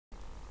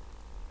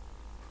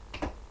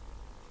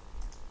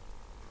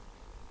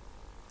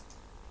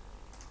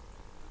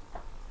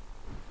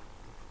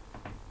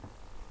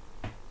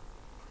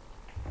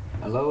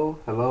Hello,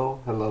 hello,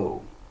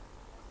 hello.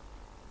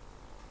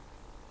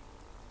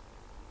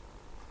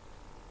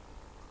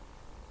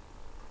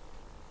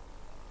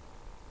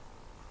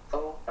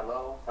 Hello,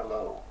 hello,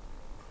 hello.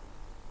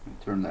 Let me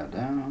turn that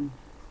down.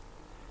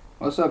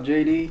 What's up,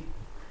 JD?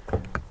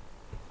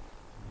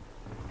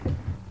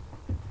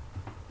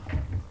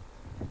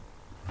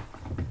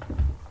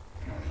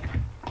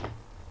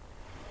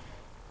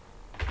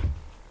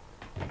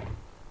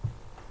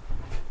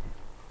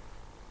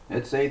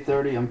 It's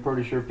 8:30. I'm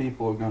pretty sure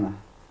people are gonna.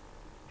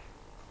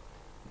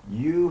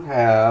 You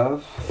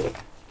have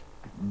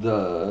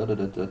the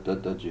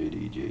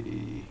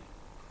JD.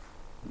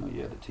 No,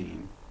 you have the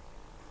team.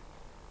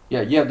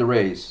 Yeah, you have the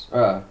Rays.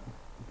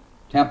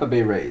 Tampa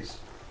Bay Rays.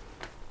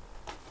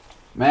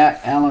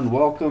 Matt, Allen,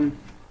 welcome.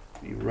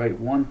 You write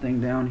one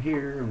thing down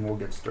here, and we'll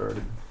get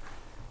started.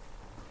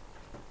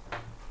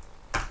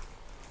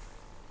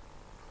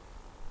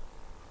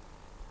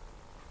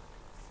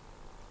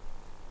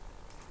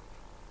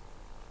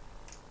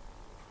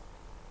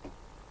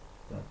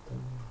 Dun,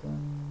 dun,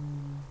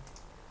 dun.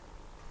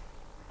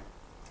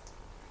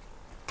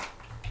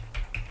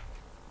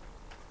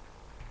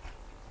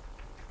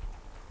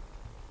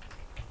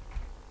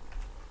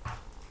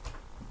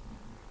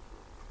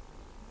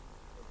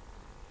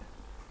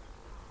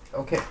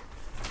 Okay.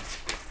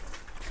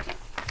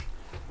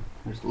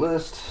 There's the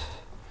list.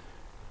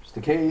 There's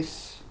the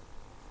case.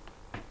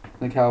 I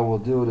think how we'll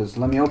do it is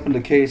let me open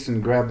the case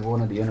and grab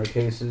one of the inner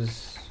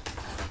cases.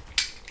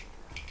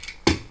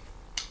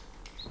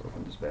 Let's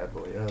open this bad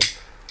boy up.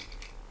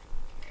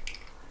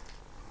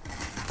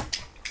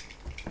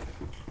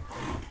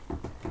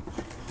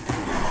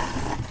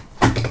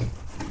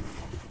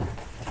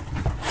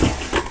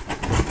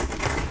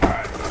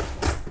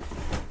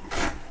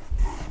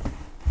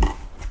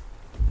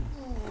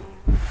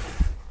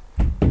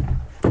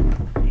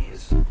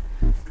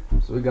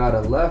 So we got a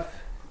left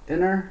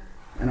inner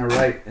and a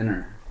right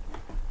inner.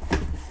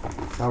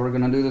 How we're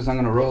gonna do this, I'm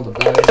gonna roll the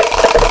dice.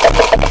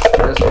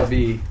 This will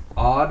be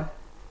odd.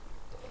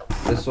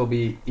 This will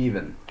be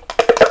even.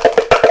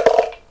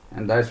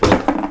 And dice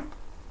roll.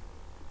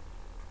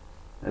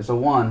 There's a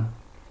 1.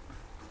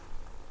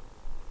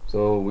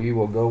 So we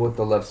will go with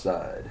the left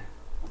side.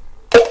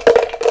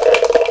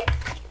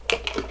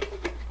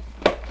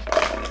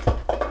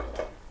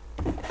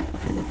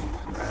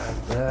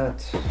 Grab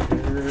that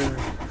here.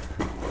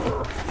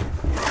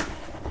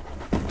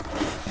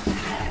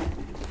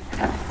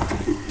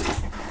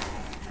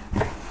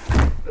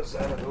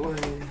 Out of the way.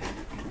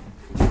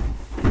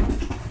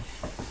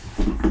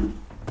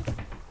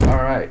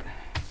 All right.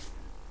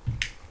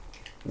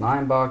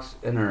 9-box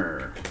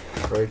inner.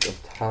 Break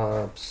of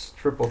tops.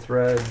 Triple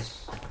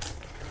threads.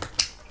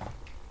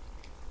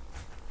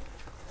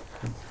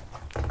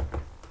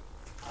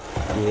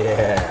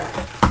 Yeah.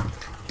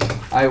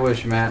 I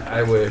wish, Matt.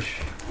 I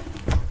wish.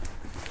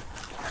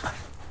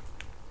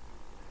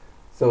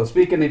 So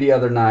speaking of the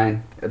other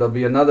 9, it'll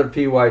be another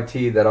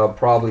PYT that I'll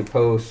probably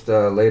post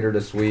later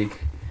this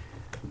week.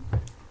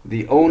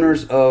 The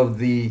owners of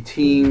the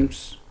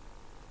teams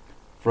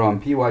from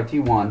PYT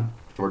 1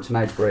 for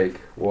tonight's break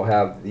will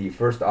have the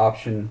first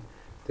option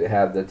to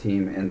have the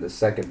team in the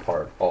second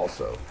part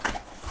also.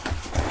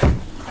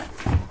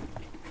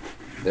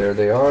 There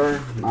they are,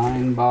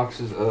 9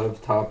 boxes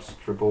of Topps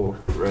Triple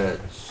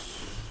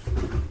Reds.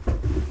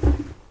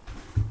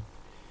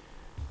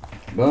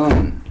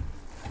 Boom,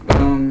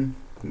 boom,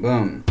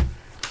 boom.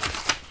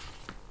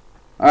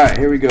 Alright,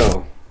 here we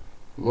go.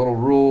 Little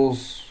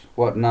rules,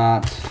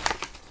 whatnot.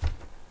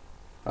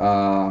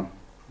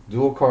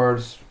 Dual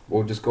cards,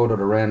 we'll just go to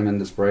the random in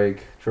this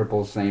break.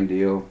 Triple, same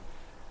deal.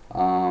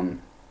 I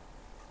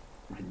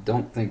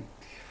don't think,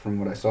 from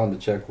what I saw in the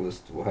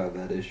checklist, we'll have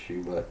that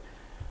issue, but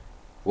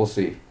we'll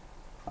see.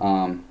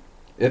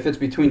 If it's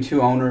between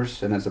 2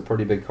 owners and it's a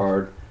pretty big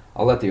card,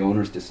 I'll let the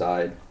owners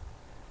decide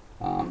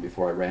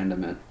before I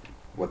random it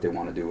what they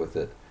want to do with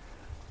it.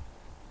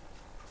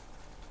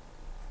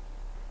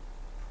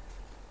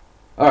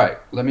 Alright,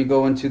 let me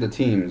go into the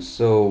teams.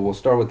 So we'll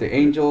start with the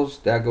Angels.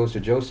 That goes to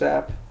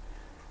Josap.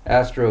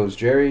 Astros,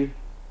 Jerry.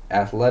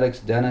 Athletics,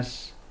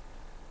 Dennis.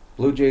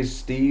 Blue Jays,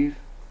 Steve.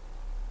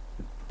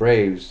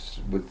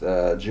 Braves with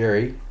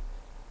Jerry.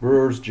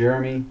 Brewers,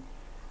 Jeremy.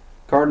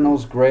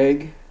 Cardinals,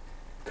 Greg.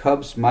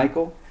 Cubs,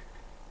 Michael.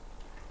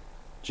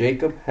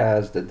 Jacob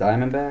has the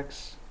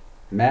Diamondbacks.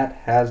 Matt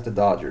has the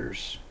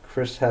Dodgers.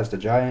 Chris has the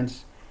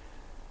Giants.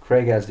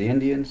 Craig has the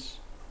Indians.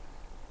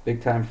 Big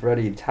Time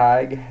Freddy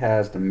Tig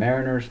has the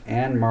Mariners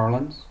and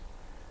Marlins.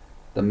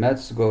 The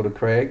Mets go to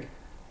Craig.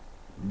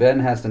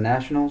 Ben has the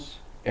Nationals.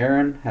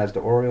 Aaron has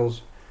the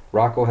Orioles.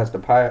 Rocco has the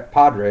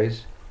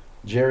Padres.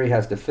 Jerry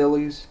has the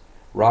Phillies.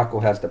 Rocco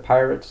has the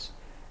Pirates.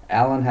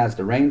 Alan has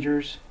the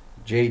Rangers.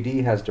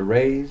 JD has the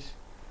Rays.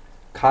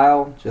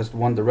 Kyle just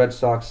won the Red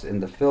Sox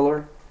in the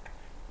filler.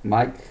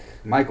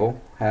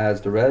 Michael has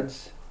the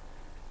Reds.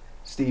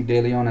 Steve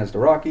DeLeon has the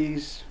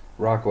Rockies.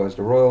 Rocco has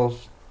the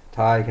Royals.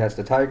 Tig has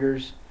the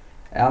Tigers.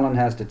 Alan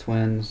has the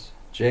Twins.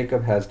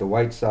 Jacob has the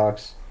White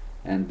Sox.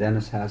 And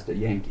Dennis has the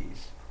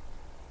Yankees.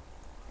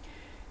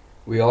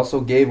 We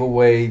also gave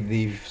away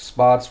the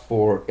spots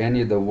for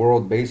any of the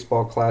World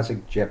Baseball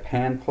Classic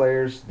Japan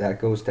players.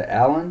 That goes to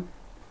Alan.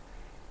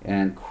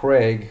 And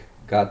Craig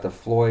got the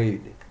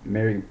Floyd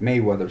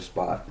Mayweather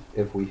spot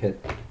if we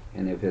hit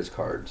any of his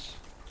cards.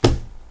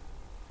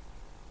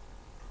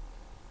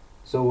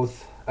 So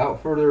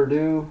without further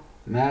ado,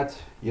 Matt,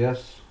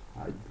 yes,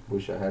 I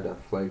wish I had a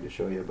flag to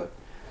show you, but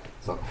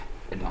so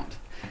I don't.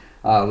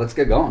 Let's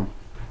get going.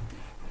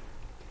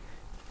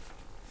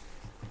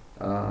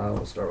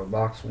 We'll start with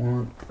box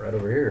one right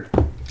over here.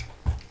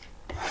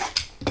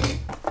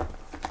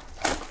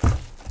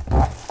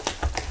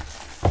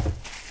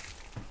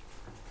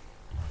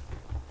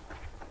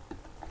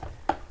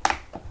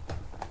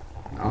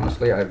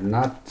 Honestly, I've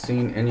not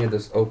seen any of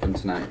this open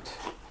tonight.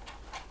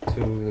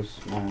 Two of the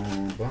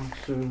small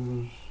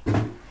boxes.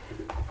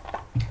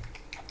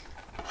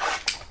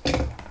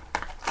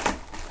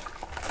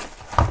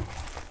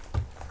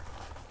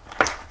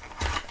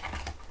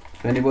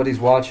 If anybody's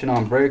watching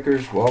on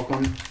Breakers,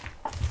 welcome.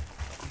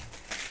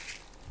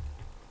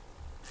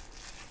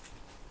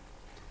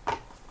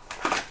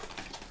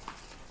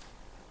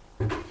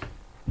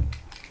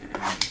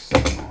 And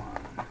second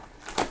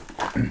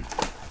one.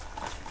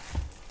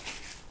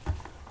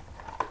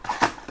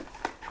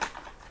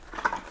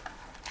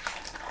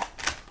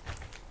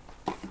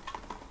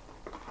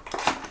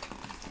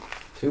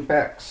 Two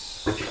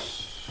packs.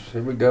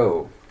 Here we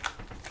go.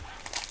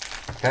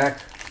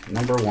 Pack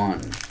number one.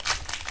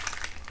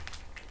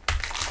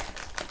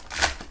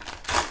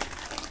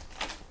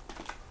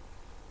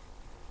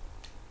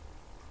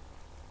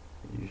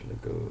 Usually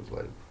goes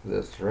like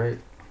this, right?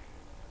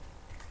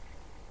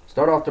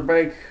 Start off the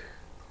break.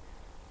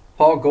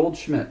 Paul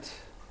Goldschmidt.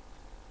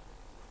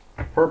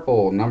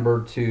 Purple,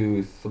 number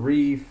to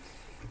 3.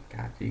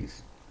 God,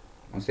 geez.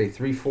 I want to say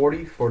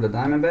 340 for the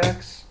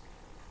Diamondbacks.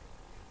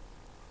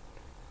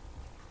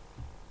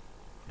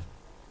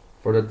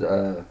 For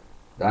the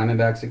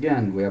Diamondbacks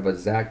again, we have a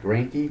Zach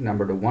Greinke,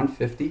 number to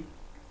 150.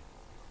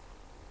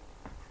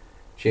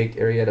 Jake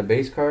Arrieta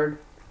base card.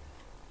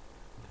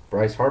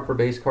 Bryce Harper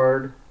base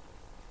card.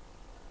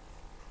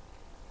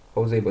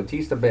 Jose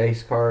Bautista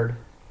base card.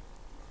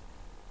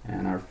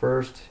 And our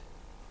first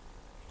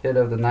hit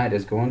of the night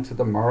is going to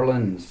the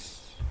Marlins.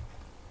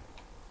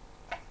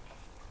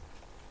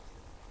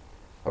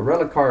 A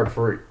relic card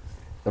for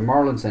the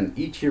Marlins and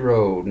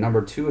Ichiro,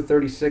 number 2 of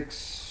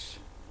 36.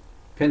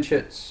 Pinch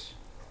hits.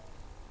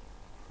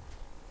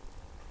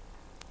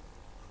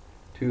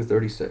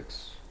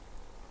 236.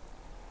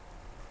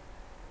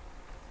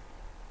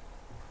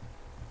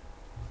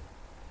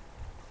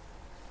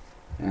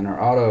 And our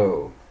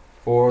auto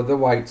for the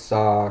White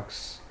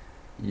Sox,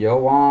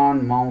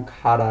 Yoan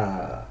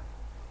Moncada,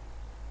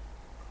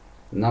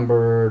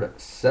 numbered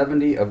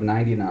 70 of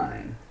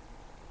 99.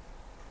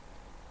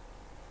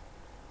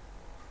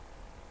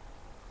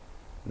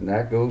 And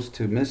that goes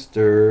to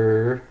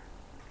Mr.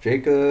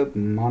 Jacob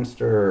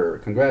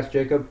Monster. Congrats,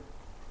 Jacob.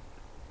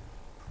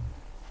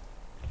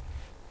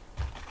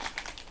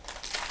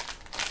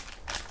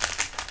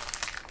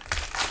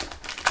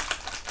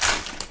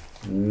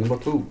 Number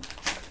 2.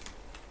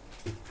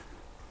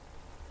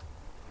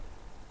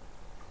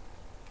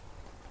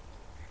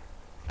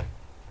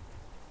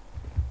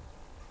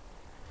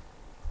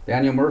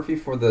 Daniel Murphy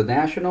for the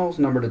Nationals,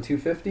 number to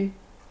 250,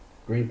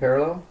 green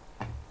parallel.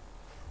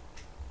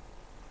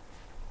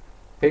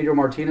 Pedro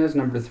Martinez,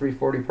 number to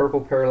 340,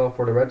 purple parallel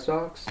for the Red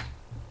Sox.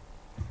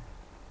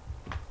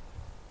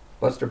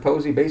 Buster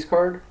Posey base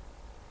card.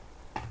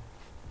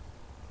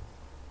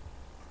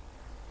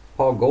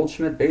 Paul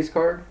Goldschmidt base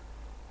card.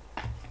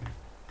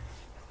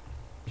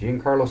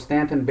 Giancarlo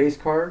Stanton base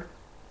card.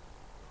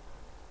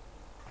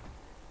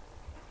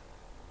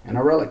 And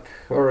a relic,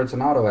 or it's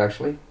an auto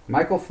actually.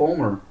 Michael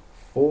Fulmer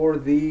for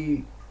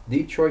the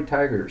Detroit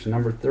Tigers,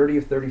 number 30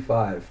 of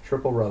 35,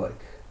 triple relic.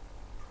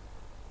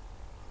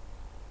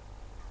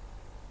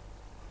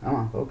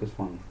 Oh, focus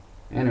funny.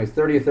 Anyways,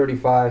 30 of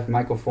 35,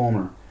 Michael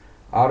Fulmer,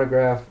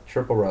 autograph,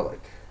 triple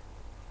relic.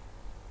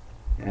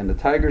 And the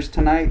Tigers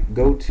tonight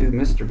go to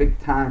Mr. Big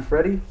Time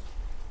Freddy.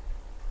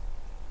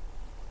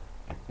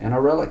 And a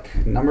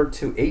relic, number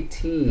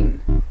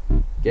 218,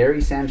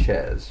 Gary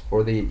Sanchez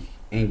for the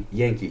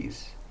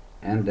Yankees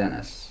and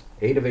Dennis,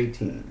 8 of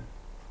 18.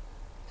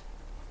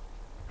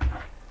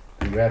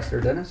 Congrats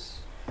there, Dennis.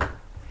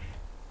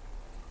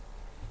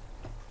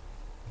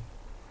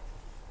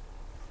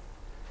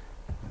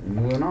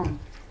 Moving on.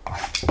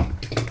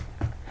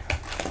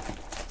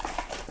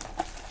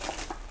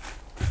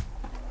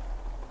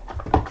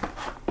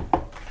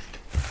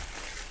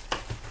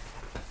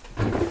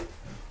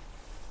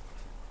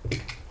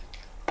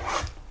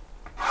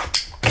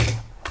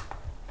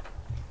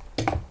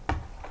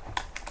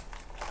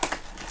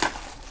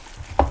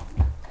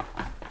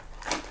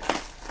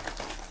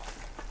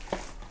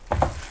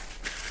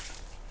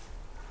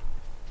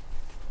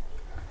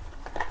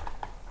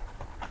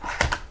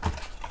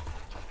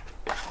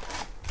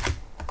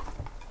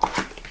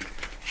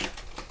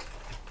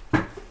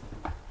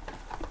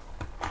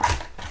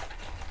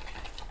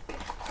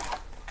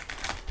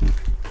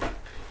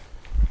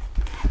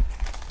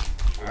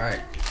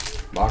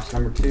 Box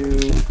number 2,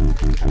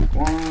 pack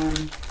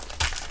 1.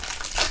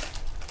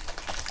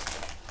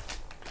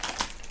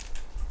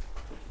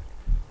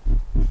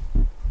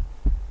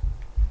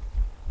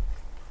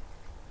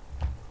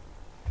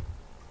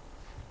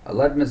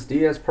 Aledmus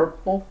Diaz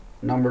purple,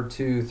 number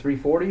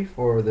 2/340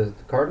 for the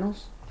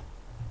Cardinals.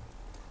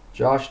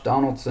 Josh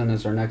Donaldson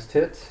is our next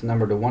hit,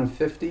 number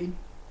 /150.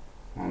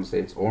 I want to say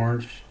it's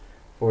orange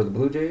for the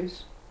Blue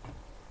Jays.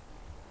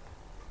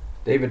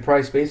 David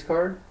Price base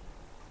card.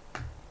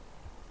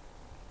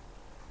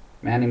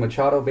 Manny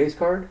Machado base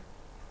card.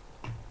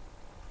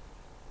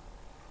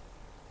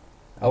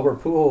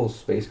 Albert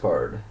Pujols base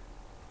card.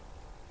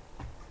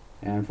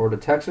 And for the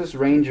Texas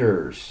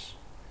Rangers,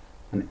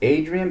 an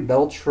Adrian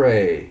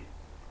Beltre,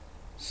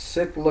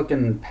 sick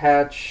looking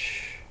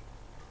patch,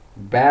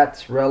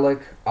 bat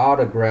relic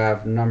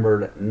autograph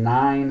numbered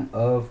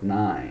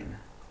 9/9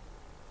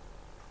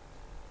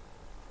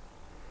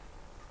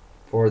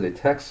 for the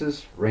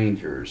Texas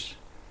Rangers.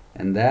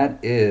 And that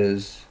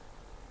is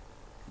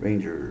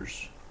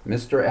Rangers.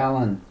 Mr.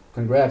 Allen.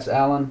 Congrats,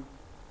 Allen.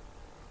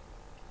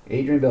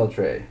 Adrian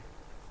Beltre.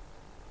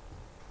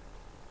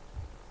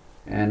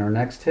 And our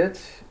next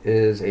hit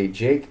is a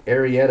Jake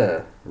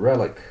Arrieta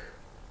relic,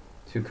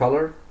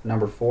 2-color,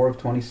 number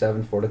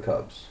 4/27 for the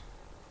Cubs.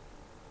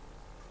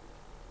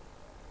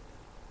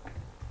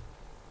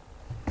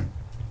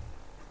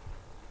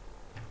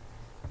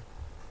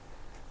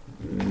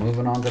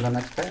 Moving on to the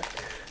next pack.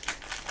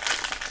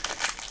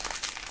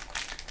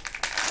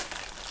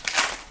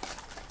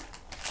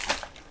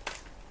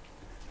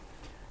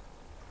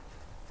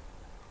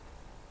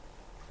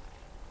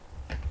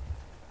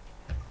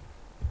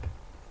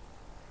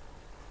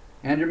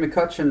 Andrew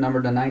McCutchen, number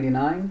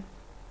 /99.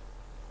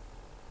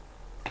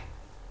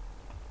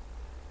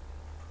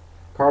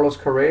 Carlos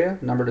Correa,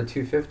 number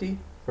 /250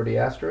 for the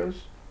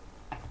Astros.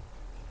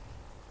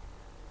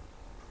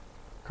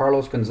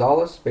 Carlos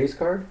Gonzalez, base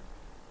card.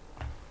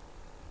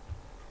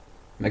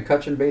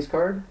 McCutchen, base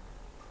card.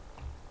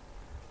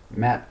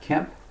 Matt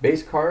Kemp,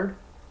 base card.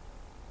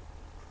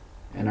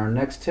 And our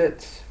next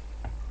hit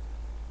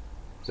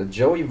is a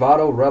Joey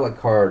Votto relic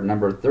card,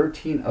 number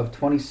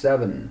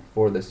 13/27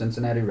 for the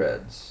Cincinnati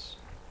Reds.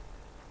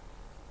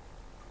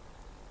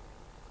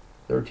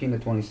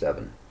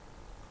 13/27.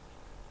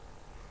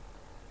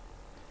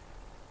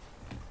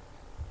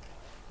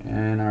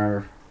 And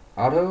our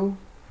auto,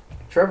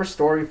 Trevor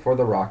Story for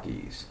the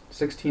Rockies,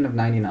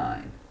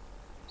 16/99.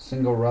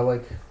 Single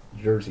relic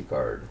jersey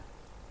card.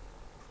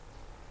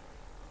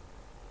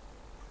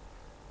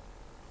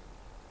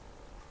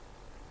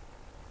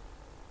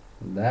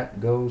 That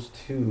goes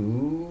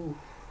to,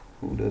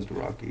 who does the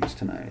Rockies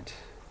tonight?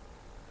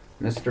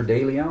 Mr.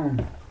 De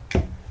Leon.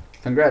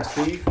 Congrats,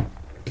 Steve.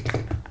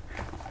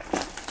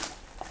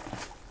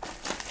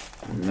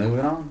 Moving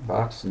on,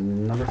 box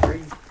number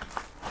 3.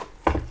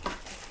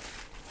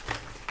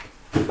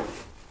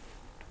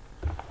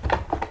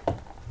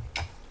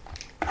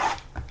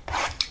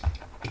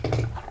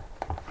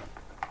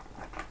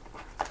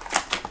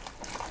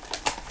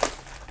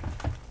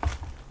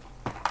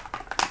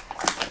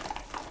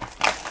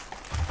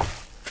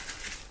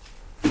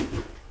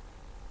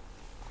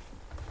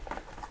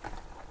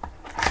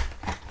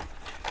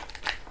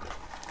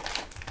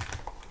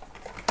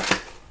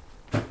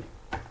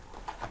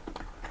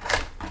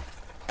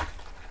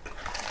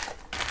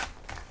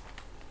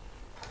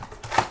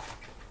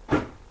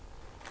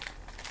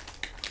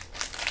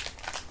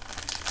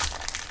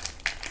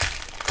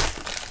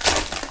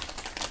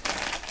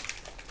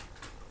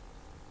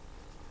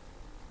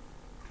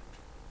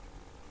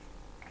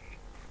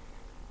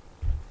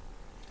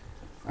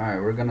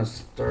 Alright, we're going to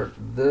start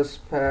this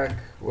pack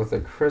with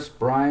a Chris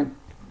Bryant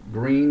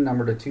green,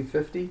 number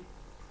 /250.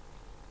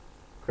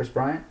 Chris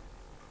Bryant.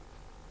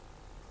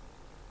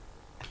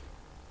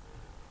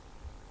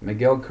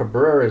 Miguel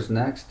Cabrera is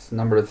next,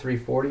 number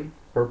 /340,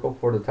 purple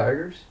for the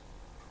Tigers.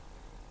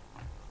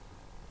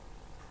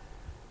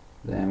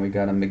 Then we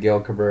got a Miguel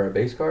Cabrera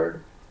base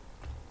card.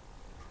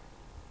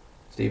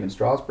 Steven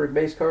Strasburg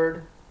base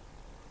card.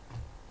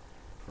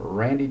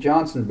 Randy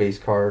Johnson base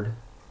card.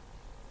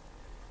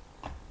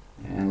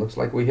 And looks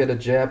like we hit a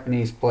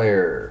Japanese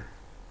player.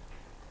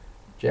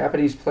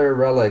 Japanese player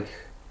relic.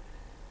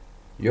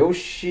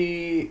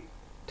 Yoshitomo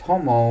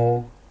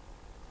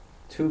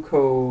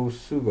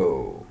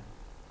Tukosugo.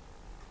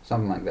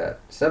 Something like that.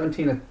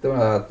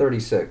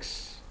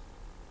 17/36.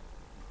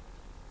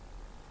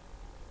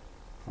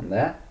 On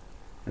that.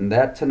 And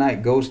that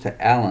tonight goes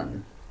to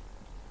Allen.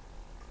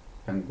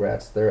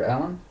 Congrats there,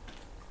 Allen.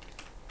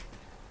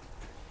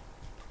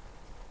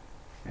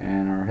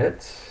 And our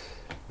hit,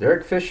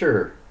 Derek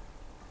Fisher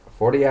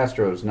for the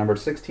Astros, number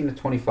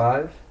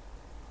 16/25.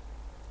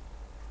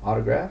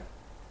 Autograph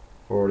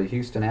for the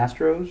Houston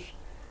Astros.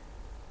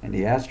 And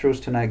the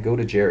Astros tonight go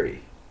to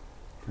Jerry.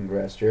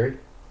 Congrats, Jerry.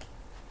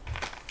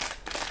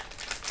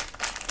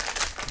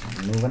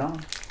 Moving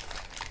on.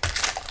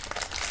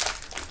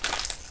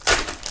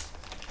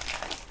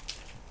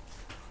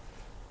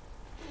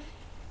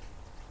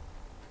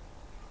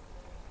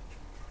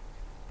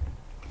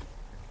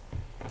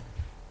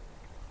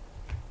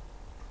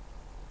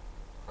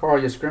 Carl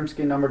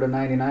Yastrzemski, number to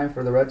 99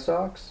 for the Red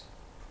Sox.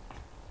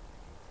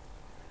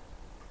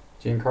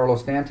 Giancarlo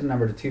Stanton,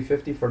 number to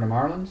 250 for the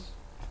Marlins.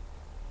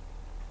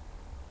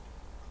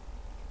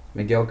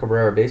 Miguel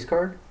Cabrera, base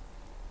card.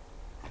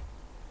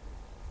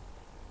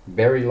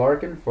 Barry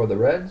Larkin for the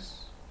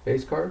Reds,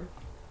 base card.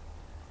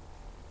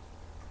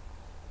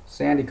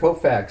 Sandy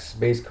Koufax,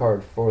 base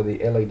card for the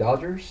LA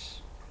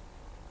Dodgers.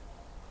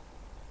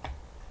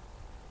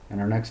 And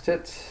our next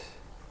hit,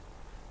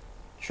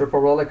 triple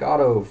relic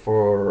auto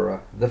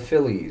for the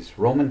Phillies,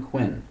 Roman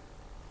Quinn,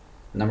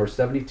 number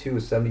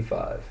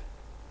 72/75.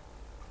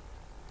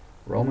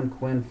 Roman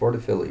Quinn for the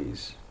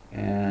Phillies.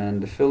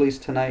 And the Phillies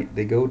tonight,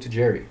 they go to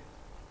Jerry.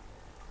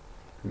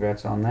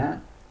 Congrats on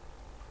that.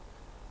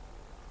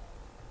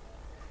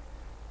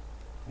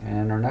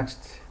 And our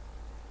next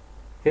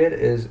hit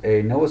is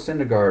a Noah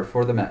Syndergaard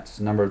for the Mets,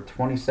 number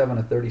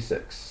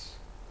 27/36.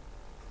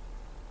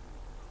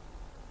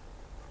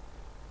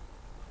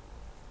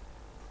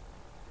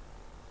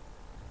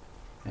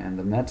 And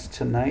the Mets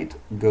tonight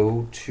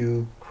go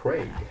to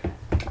Craig.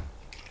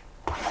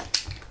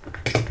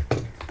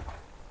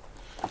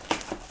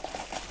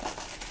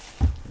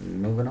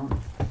 Moving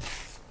on.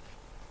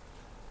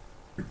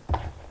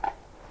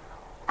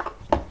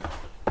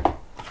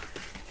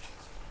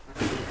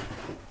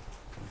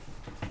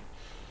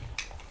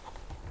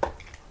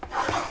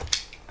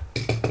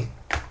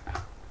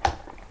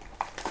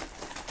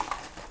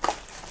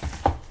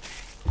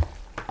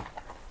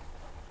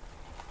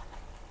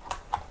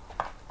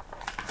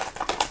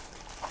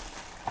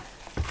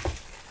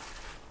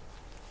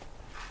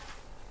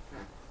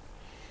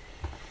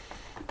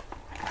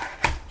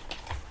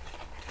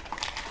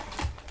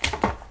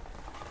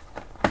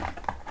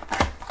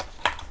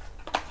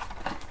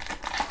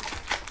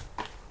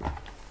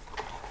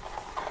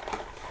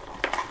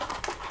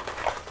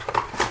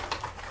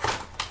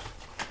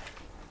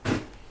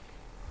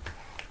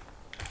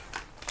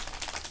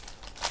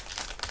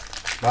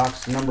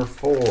 Box number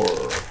 4.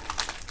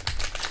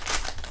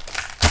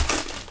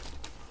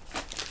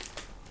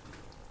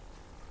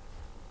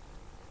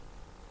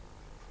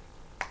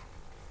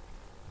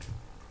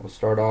 We'll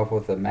start off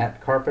with a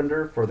Matt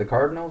Carpenter for the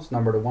Cardinals,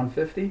 number to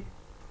 150.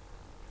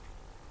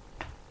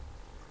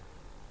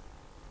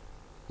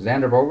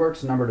 Xander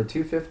Bogaerts, number to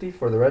 250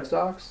 for the Red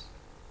Sox.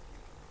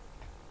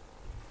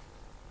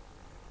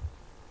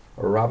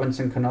 A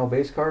Robinson Cano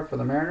base card for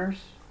the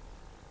Mariners.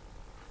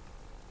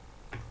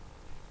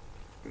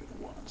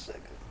 One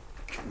second.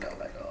 Turn that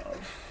light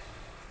off.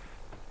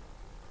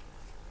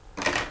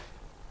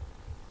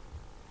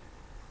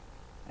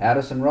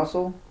 Addison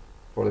Russell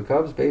for the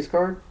Cubs base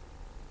card.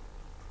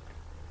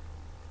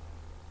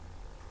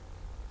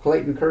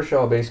 Clayton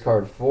Kershaw base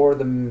card for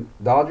the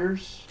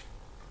Dodgers.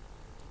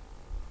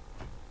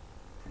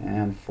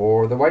 And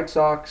for the White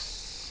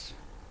Sox,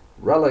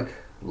 relic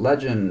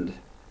legend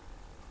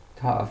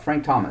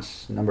Frank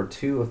Thomas, number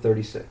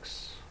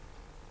 2/36.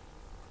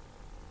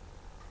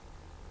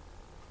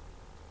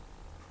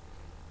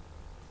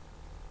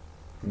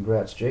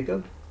 Congrats,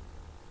 Jacob.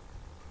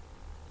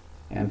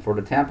 And for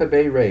the Tampa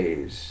Bay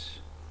Rays,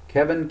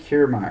 Kevin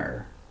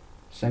Kiermaier,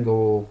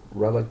 single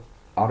relic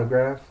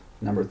autograph,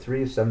 number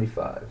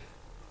 3/75.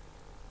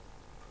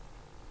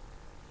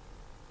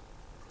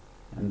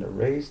 And the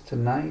Rays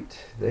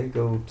tonight, they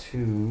go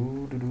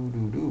to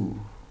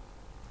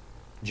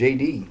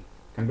JD.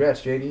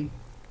 Congrats, JD.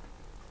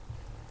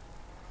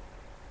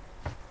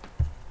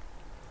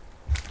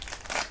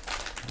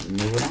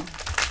 Moving on.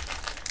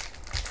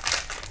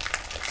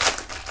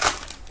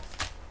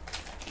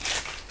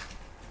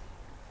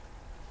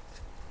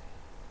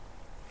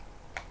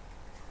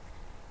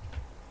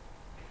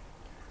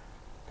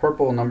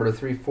 Purple, number to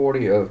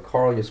 340 of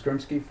Carl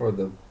Yastrzemski for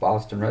the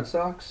Boston Red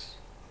Sox.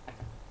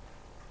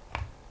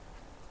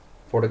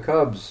 For the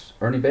Cubs,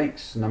 Ernie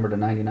Banks, number to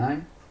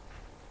 99.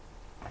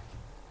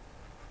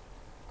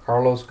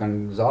 Carlos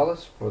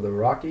Gonzalez for the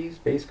Rockies,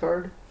 base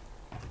card.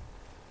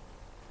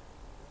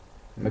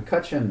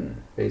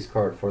 McCutchen, base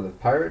card for the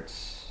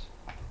Pirates.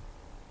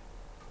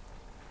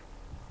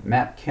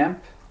 Matt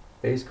Kemp,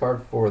 base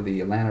card for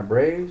the Atlanta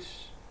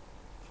Braves.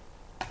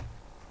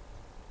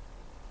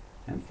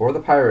 And for the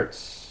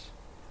Pirates,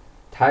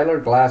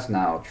 Tyler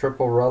Glasnow,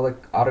 triple relic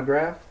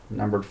autograph,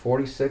 numbered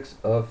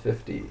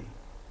 46/50.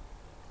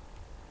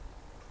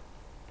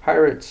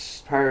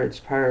 Pirates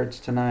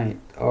tonight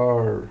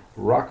are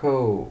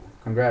Rocco.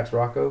 Congrats,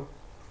 Rocco.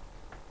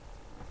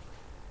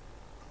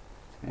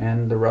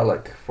 And the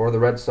relic for the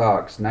Red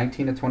Sox,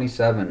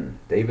 19/27,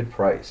 David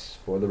Price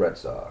for the Red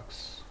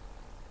Sox.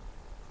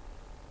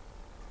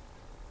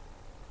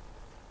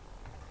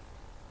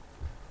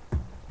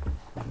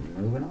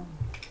 Moving on.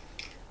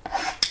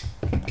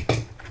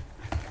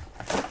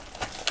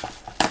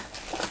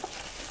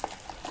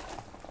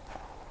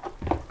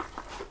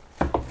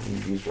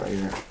 These right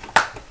here.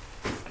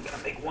 I'm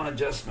gonna make one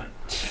adjustment.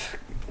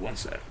 One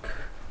sec.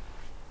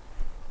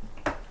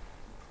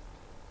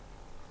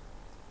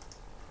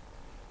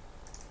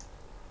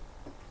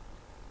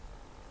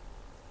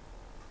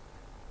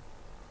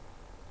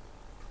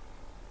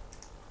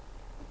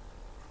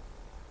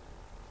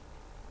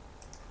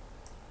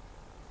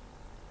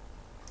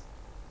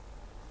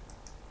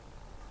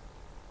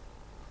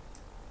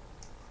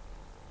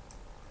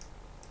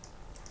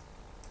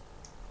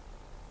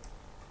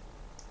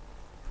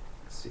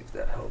 see if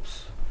that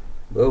helps.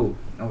 Whoa,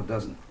 no it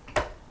doesn't.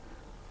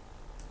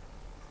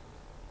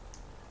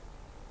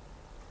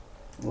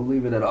 We'll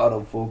leave it at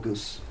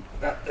autofocus.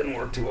 That didn't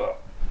work too well.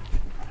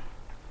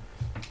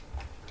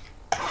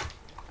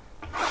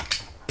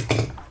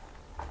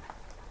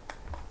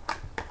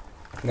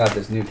 Got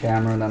this new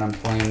camera that I'm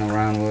playing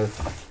around with.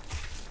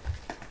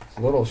 It's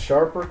a little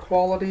sharper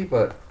quality,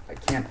 but I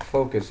can't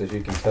focus, as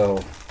you can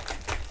tell,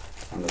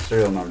 on the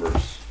serial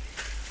numbers.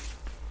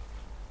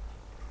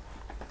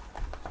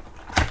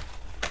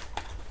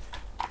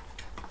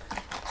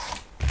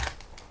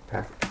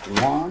 Pack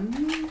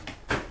 1.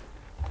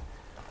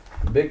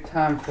 Big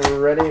time for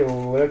ready.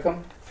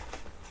 Welcome.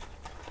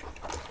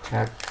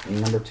 Pack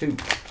number 2.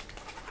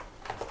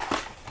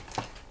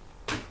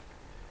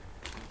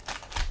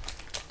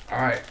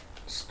 Alright,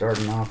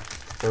 starting off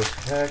first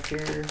pack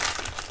here.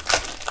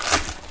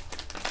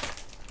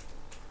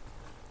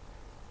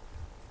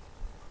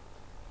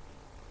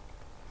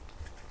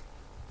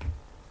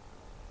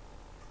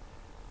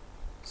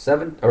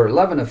 Seven or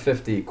 11 of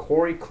 50,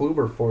 Corey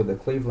Kluber for the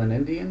Cleveland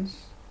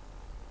Indians.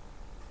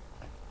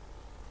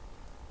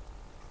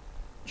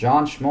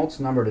 John Schmaltz,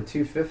 number to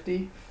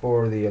 250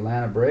 for the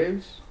Atlanta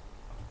Braves.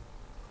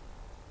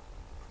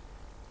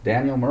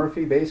 Daniel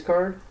Murphy, base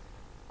card.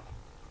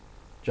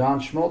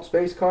 John Schmaltz,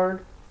 base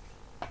card.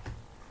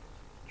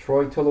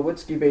 Troy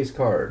Tulowitzki, base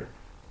card.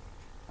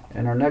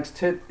 And our next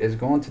hit is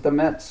going to the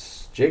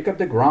Mets, Jacob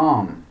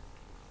deGrom.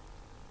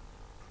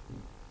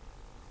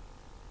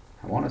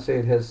 I want to say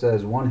it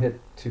says 1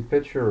 hit to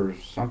pitcher or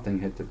something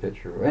hit to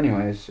pitcher.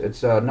 Anyways,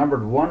 it's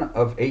numbered 1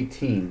 of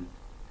 18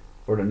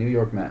 for the New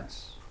York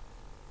Mets.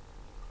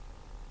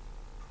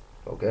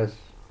 Focus.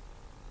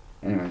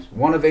 Anyways,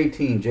 1 of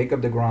 18,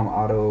 Jacob deGrom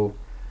auto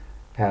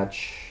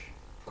patch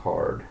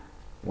card.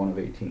 1 of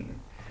 18.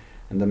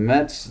 And the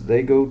Mets,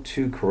 they go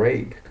to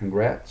Craig.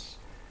 Congrats.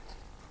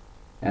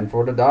 And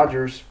for the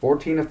Dodgers,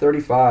 14 of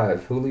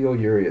 35, Julio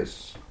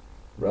Urias,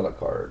 relic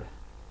card.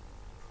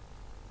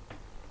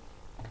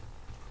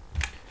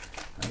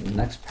 And the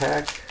next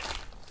pack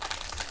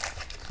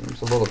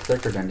seems a little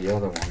thicker than the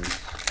other ones.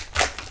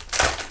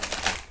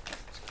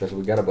 It's because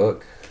we got a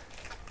book.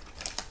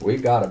 We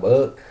got a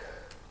book.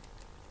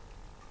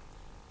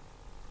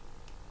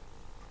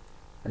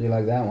 How do you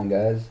like that one,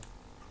 guys?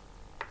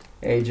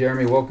 Hey,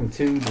 Jeremy, welcome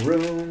to the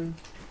room.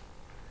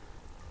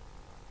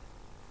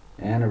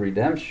 And a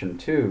redemption,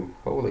 too.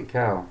 Holy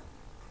cow.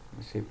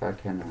 Let's see if I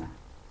can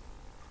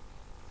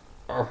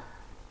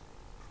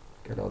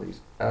get all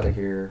these out of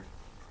here.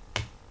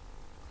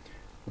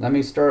 Let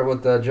me start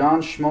with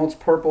John Schmaltz,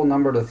 purple,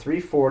 number to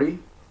 340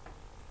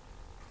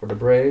 for the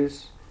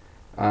Braves.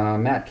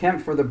 Matt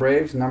Kemp for the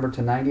Braves, number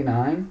to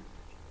 99.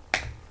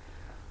 Let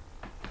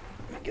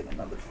me get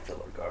another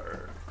filler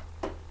card.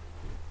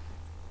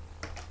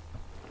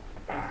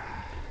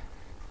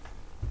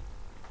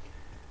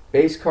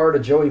 Base card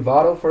of Joey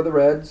Votto for the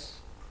Reds.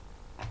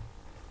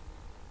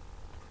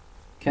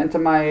 Kenta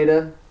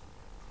Maeda,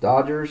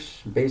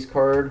 Dodgers, base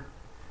card.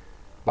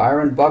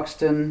 Byron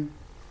Buxton,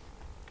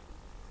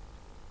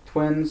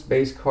 Twins,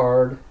 base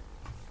card.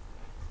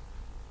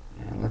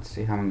 And let's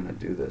see how I'm going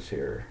to do this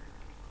here.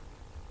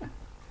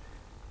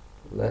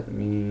 Let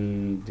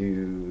me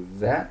do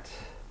that.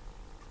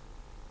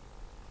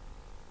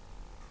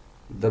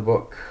 The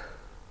book.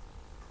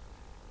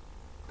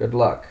 Good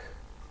luck.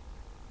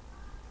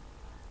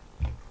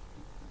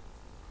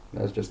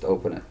 Let's just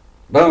open it.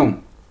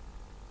 Boom!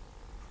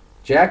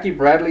 Jackie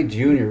Bradley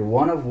Jr.,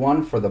 1 of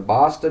 1 for the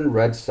Boston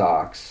Red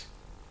Sox.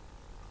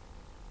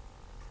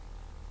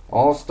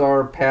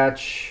 All-Star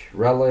patch,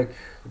 relic,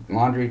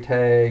 laundry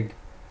tag,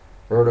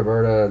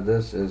 verta.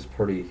 This is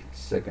pretty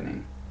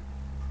sickening.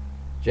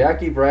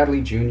 Jackie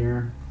Bradley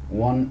Jr.,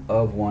 1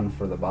 of 1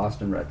 for the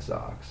Boston Red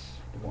Sox.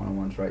 The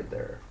 1-on-1's right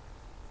there.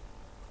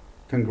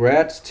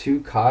 Congrats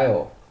to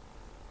Kyle.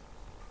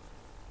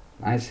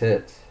 Nice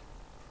hit.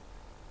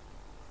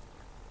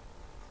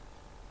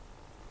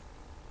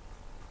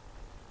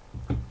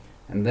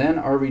 And then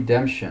our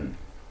redemption.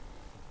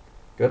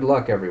 Good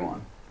luck,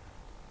 everyone.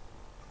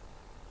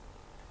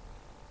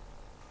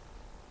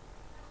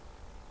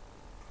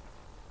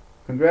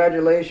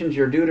 Congratulations,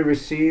 you're due to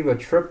receive a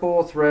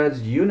Triple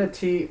Threads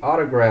Unity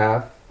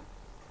autograph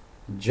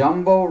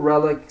Jumbo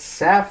Relic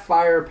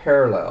Sapphire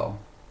Parallel.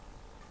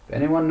 If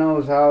anyone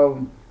knows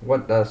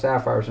what the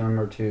Sapphire's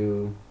number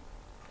to,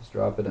 just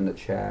drop it in the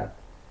chat.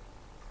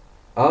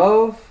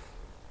 Of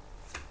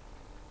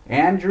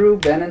Andrew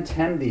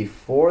Benintendi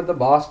for the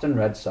Boston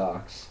Red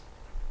Sox.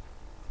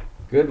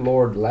 Good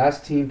Lord,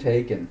 last team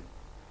taken.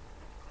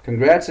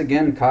 Congrats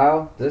again,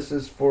 Kyle. This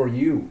is for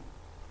you.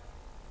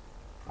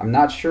 I'm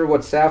not sure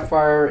what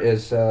Sapphire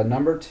is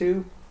number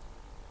to,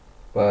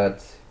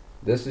 but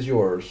this is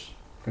yours.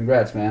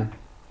 Congrats, man.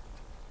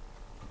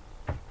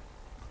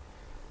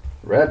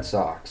 Red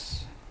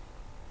Sox.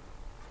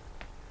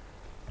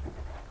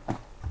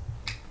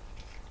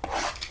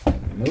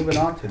 Moving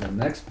on to the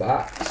next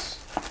box.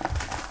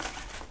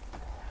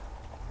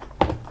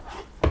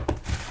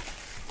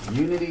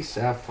 Unity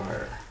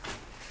Sapphire.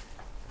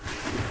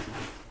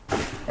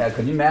 Yeah,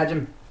 could you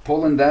imagine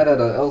Pulling that at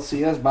a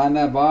LCS, buying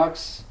that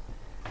box.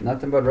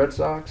 Nothing but Red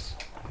Sox.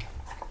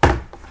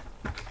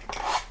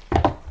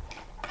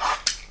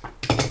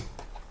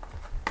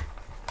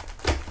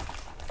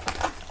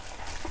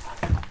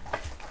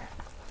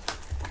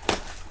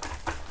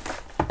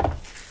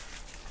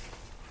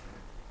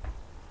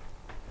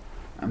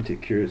 I'm too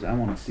curious. I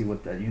want to see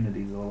what that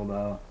Unity is all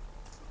about.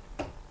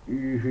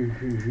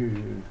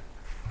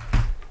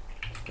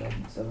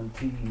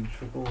 2017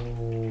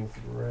 triple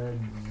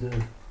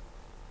threads.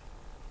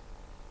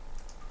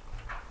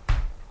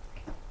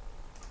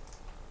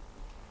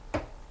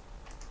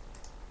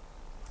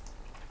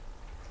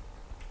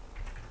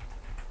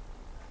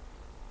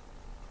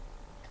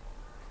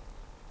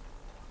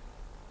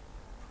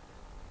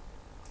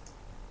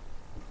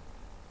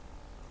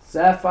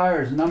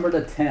 Sapphire is number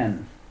to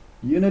 10.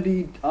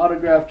 Unity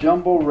Autograph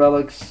Jumbo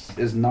Relics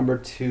is number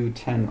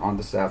 210 on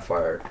the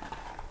Sapphire.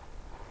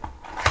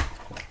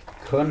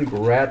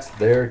 Congrats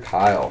there,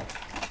 Kyle.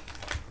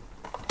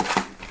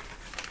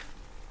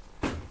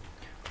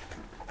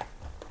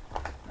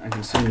 I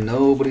can see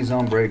nobody's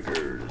on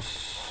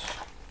breakers.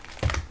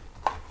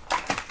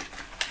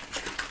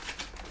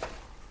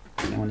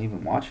 Anyone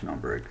even watching on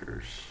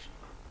breakers?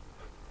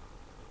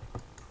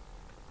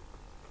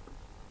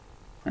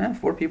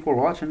 4 people are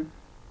watching.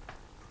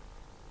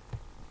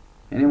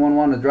 Anyone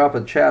want to drop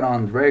a chat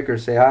on breaker?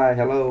 Say hi,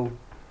 hello.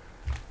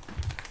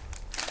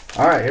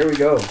 All right, here we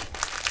go.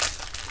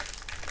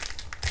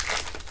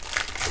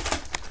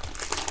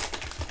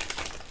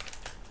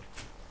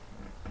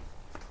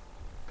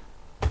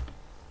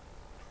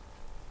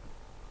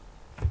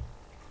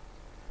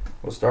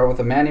 We'll start with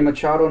a Manny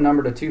Machado,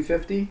 number to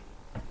 250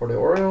 for the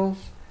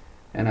Orioles,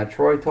 and a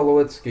Troy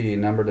Tulowitzki,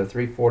 number to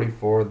 340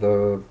 for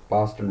the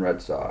Boston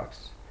Red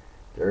Sox.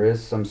 There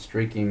is some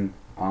streaking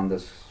on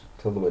this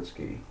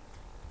Tulowitzki.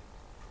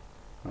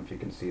 I don't know if you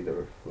can see the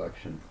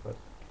reflection, but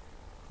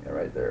yeah,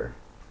 right there,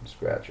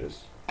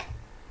 scratches.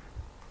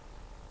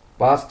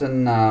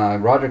 Boston,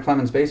 Roger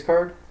Clemens base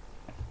card.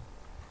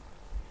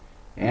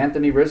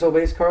 Anthony Rizzo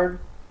base card.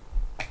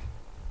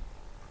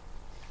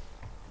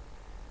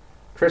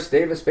 Chris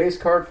Davis base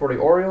card for the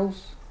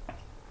Orioles.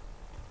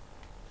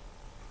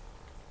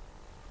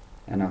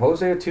 And a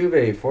Jose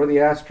Altuve for the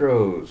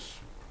Astros.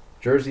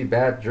 Jersey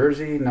bat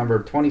jersey,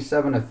 number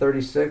 27 of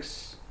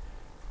 36.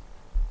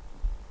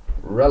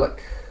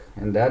 Relic.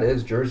 And that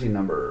is jersey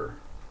number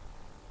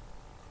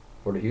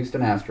for the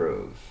Houston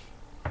Astros.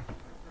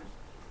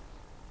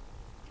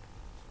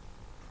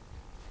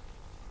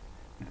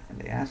 And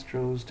the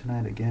Astros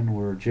tonight again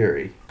were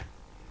Jerry.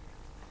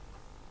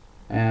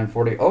 And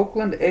for the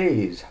Oakland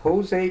A's,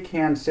 Jose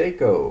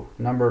Canseco,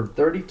 number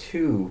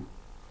 32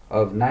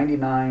 of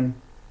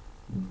 99,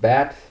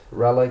 bat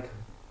relic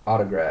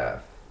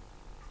autograph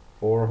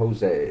for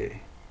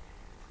Jose.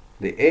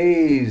 The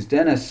A's,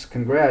 Dennis,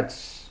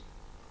 congrats.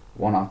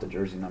 One off the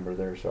jersey number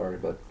there, sorry,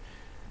 but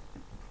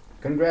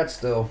congrats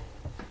still.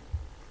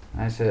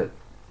 Nice hit.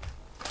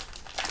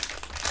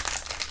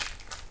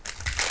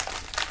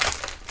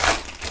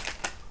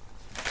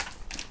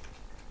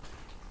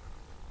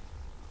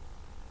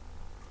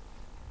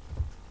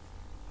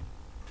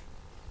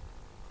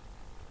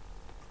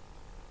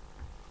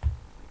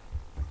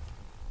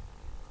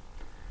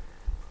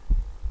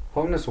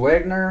 Honus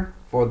Wagner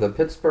for the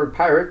Pittsburgh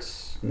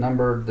Pirates,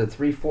 number to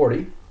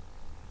 340.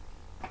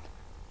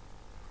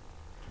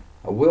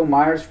 A Will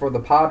Myers for the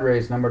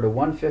Padres, number to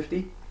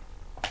 150.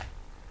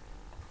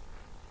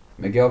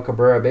 Miguel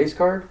Cabrera base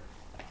card.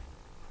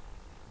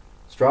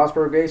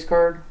 Strasburg base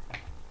card.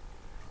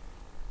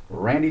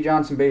 Randy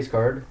Johnson base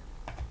card.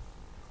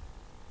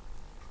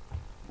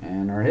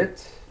 And our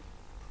hit,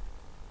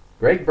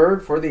 Greg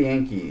Bird for the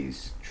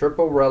Yankees.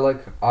 Triple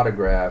relic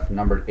autograph,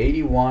 numbered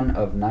 81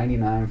 of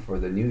 99 for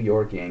the New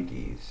York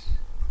Yankees.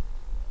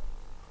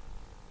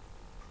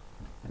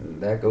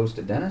 And that goes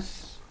to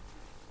Dennis.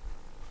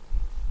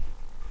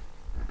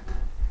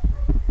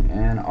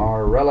 And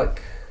our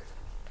relic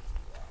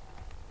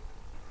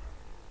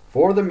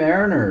for the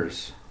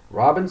Mariners,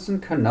 Robinson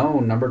Cano,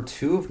 number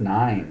 2 of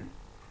 9.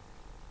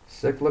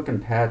 Sick looking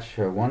patch,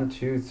 1,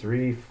 2,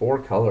 3, 4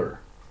 color.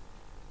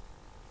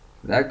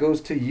 That goes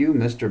to you,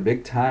 Mr.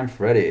 Big Time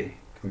Freddy.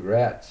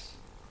 Congrats.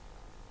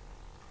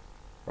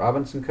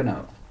 Robinson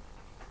Cano.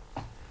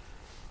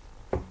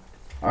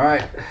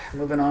 Alright,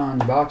 moving on.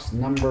 Box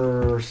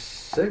number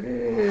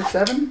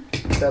 7.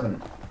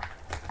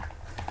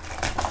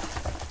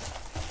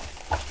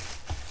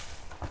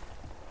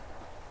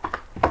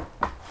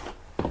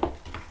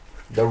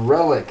 The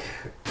relic.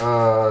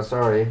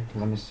 Sorry,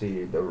 let me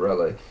see. The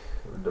relic.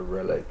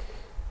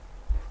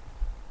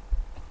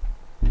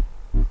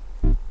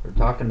 We're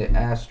talking to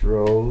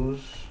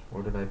Astros.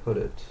 Where did I put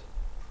it?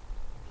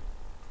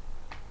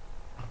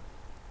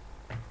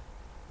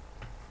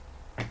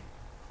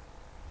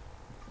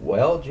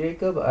 Well,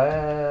 Jacob,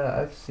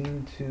 I've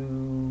seemed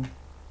to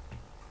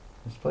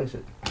misplace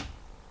it.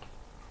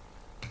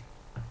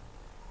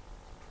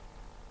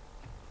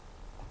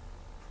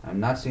 I'm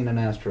not seeing an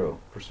Astro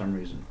for some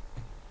reason.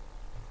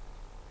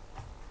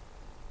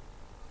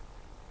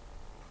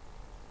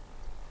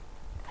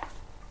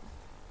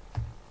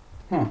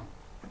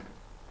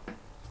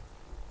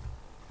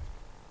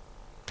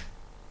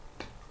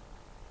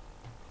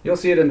 You'll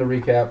see it in the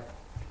recap.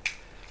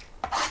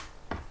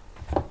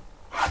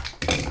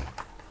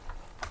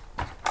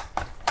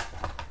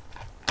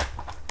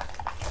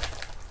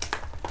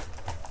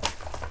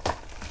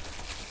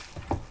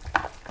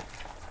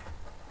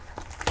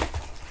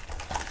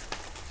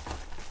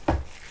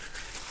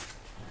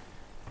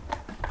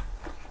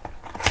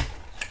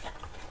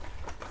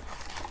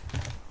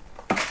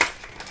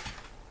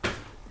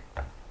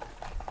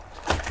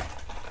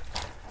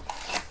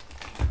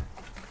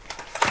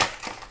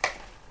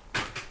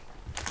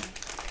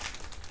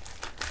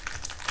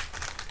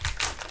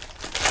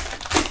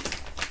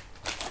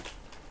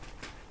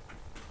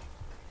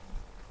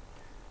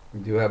 We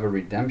do have a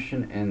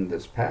redemption in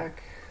this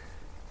pack.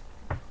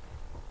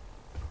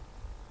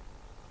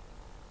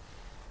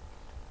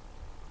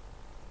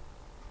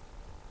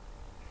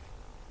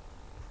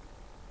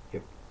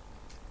 Yep.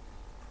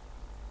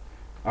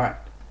 Alright.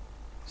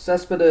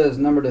 Cespedes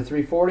number to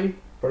 340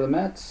 for the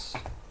Mets.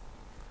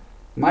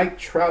 Mike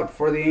Trout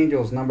for the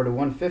Angels number to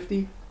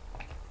 150.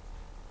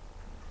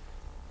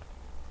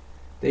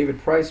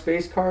 David Price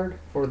base card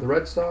for the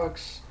Red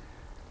Sox.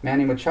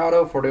 Manny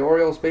Machado for the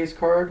Orioles base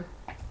card.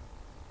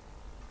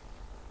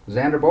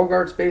 Xander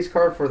Bogaerts base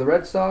card for the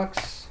Red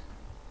Sox,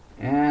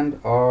 and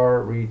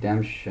our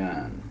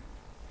redemption.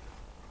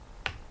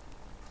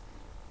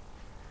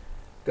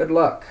 Good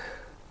luck.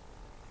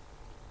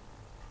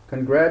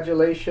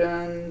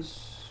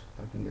 Congratulations.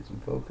 If I can get some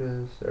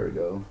focus. There we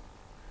go.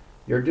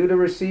 You're due to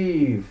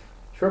receive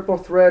Triple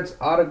Threads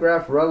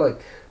autograph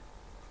relic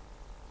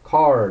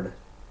card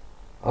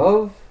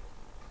of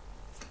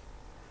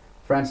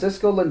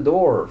Francisco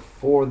Lindor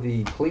for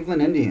the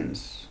Cleveland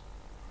Indians.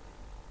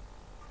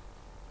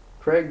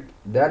 Craig,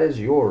 that is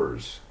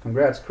yours.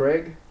 Congrats,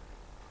 Craig.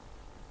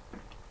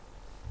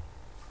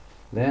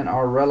 Then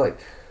our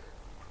relic.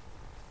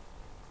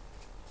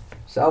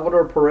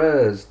 Salvador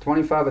Perez,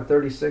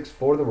 25/36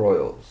 for the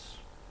Royals.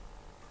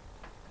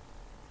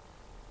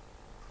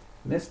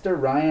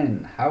 Mr.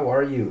 Ryan, how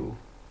are you?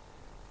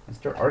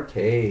 Mr.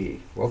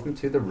 RK, welcome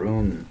to the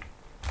room.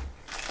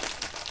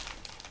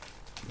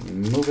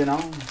 Moving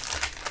on.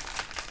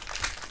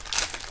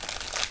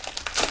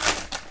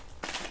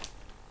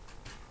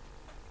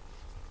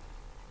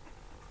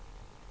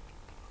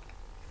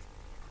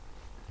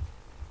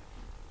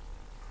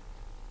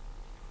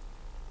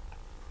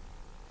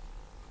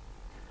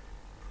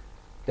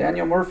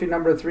 Daniel Murphy,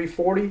 number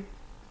 340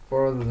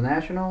 for the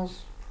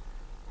Nationals.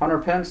 Hunter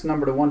Pence,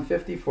 number to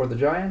 150 for the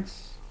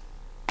Giants.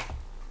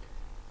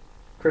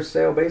 Chris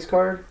Sale, base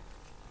card.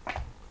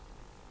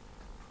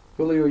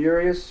 Julio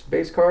Urias,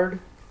 base card.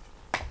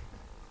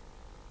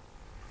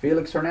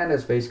 Felix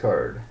Hernandez, base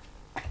card.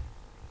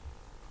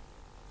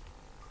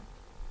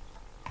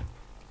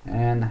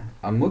 And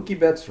a Mookie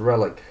Betts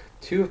relic,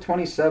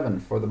 2/27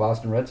 for the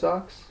Boston Red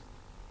Sox.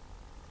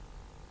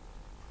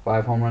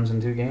 5 home runs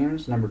in 2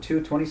 games, number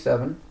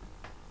 2/27.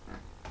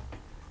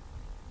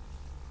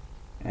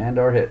 And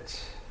our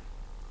hit.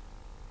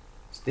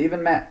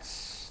 Steven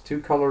Matz,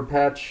 2-color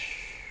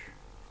patch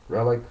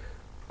relic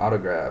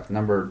autograph,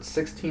 number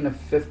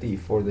 16/50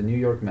 for the New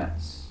York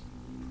Mets.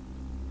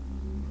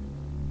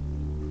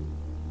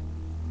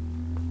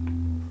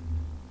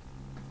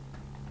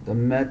 The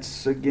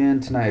Mets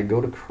again tonight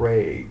go to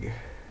Craig.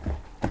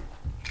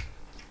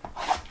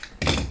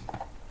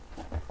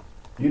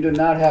 You do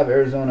not have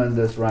Arizona in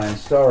this, Ryan.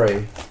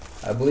 Sorry.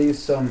 I believe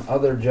some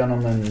other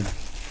gentleman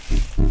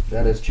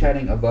that is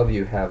chatting above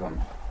you have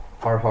them.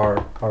 Har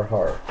har, har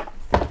har.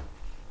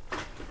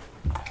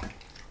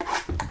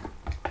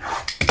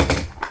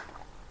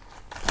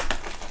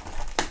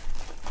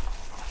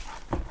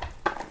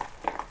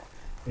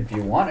 If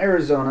you want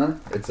Arizona,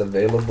 it's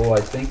available, I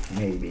think,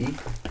 maybe,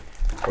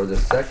 for the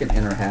second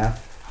inner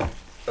half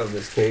of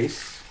this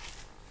case.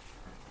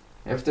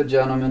 If the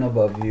gentleman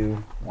above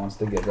you wants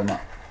to give them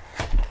up.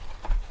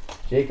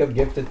 Jacob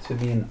gifted to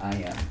me an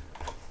IM.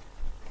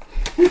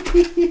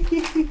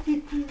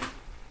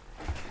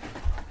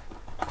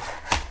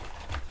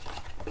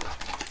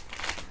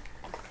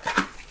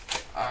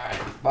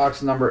 Alright,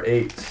 box number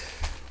 8,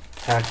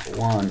 pack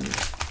 1.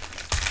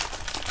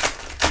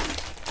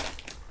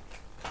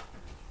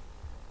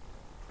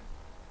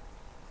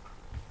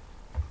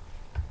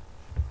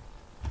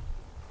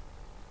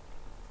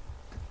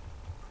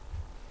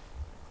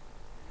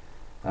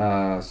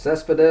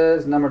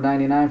 Cespedes, number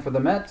 99 for the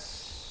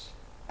Mets.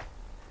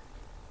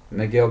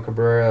 Miguel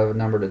Cabrera,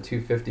 number to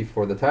 250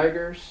 for the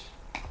Tigers.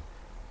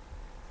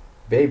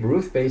 Babe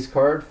Ruth base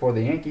card for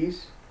the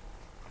Yankees.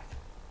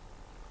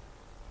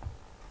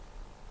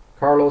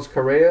 Carlos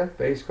Correa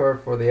base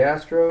card for the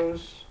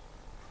Astros.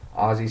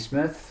 Ozzie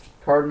Smith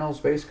Cardinals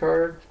base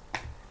card.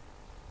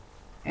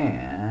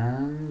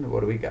 And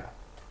what do we got?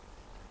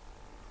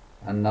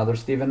 Another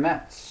Steven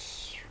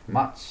Matz.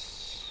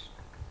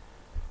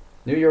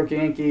 New York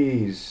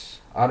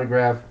Yankees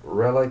autograph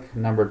relic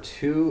number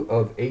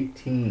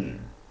 2/18.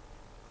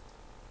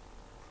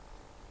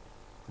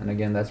 And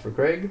again, that's for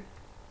Craig.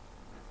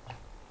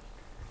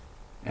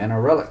 And a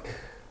relic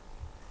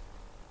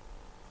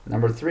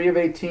number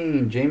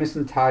 3/18,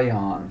 Jameson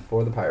Taillon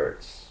for the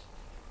Pirates.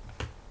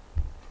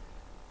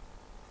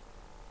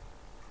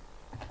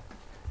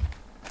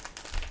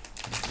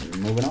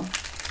 Moving on.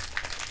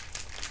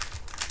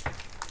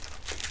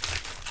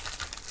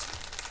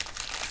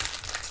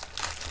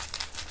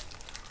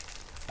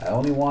 I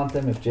only want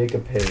them if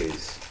Jacob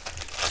pays.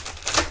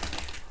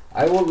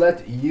 I will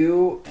let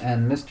you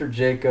and Mr.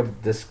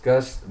 Jacob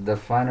discuss the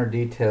finer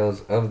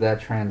details of that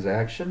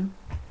transaction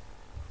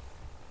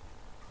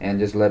and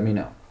just let me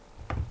know.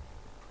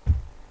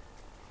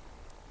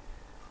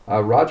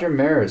 Roger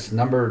Maris,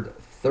 numbered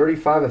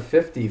 35 of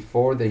 50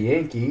 for the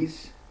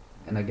Yankees.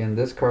 And again,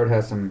 this card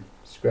has some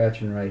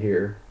scratching right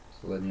here,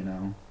 so letting you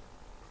know.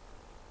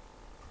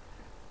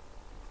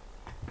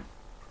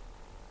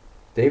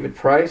 David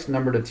Price,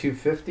 numbered to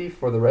 250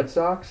 for the Red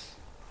Sox.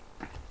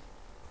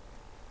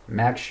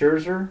 Max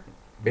Scherzer,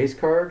 base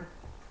card.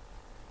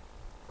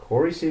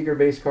 Corey Seager,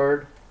 base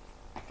card.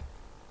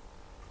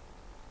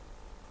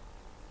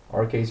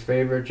 RK's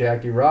favorite,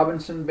 Jackie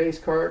Robinson, base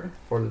card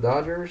for the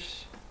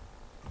Dodgers.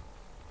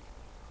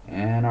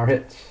 And our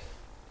hit.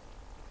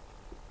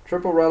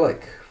 Triple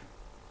relic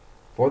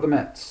for the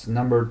Mets,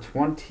 number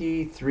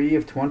 23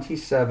 of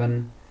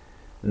 27.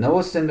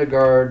 Noah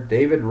Syndergaard,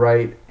 David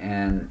Wright,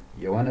 and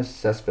Yoenis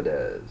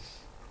Cespedes.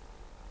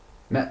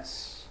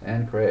 Mets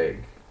and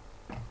Craig.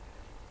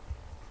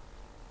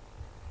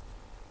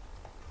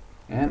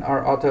 And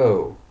our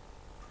auto.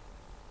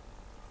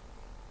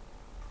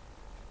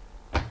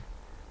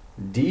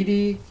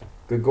 Didi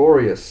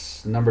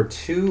Gregorius, number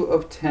 2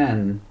 of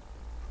 10.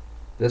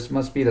 This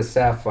must be the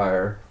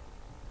Sapphire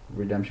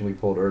redemption we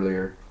pulled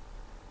earlier.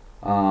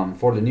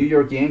 For the New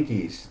York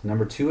Yankees,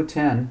 number 2 of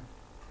 10.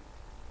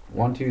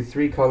 1, 2,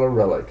 3 color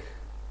relic.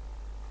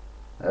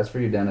 That's for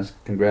you, Dennis.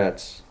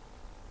 Congrats.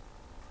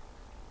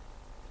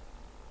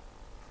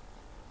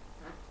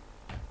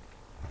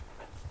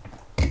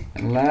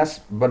 And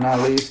last but not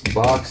least,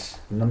 box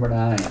number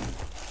 9.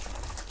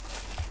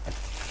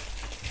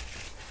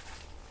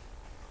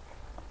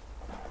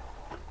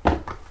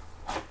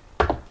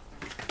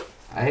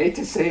 I hate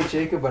to say it,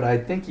 Jacob, but I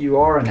think you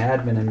are an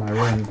admin in my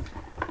room.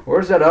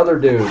 Where's that other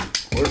dude?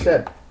 Where's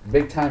that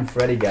big time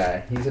Freddy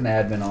guy? He's an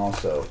admin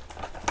also.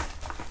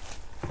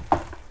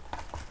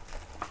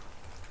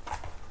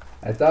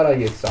 I thought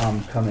I saw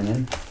him coming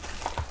in.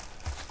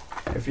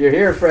 If you're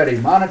here, Freddy,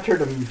 monitor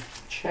the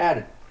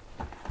chat.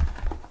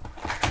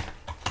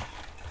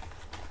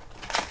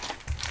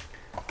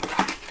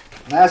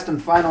 Last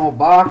and final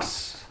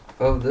box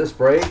of this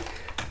break.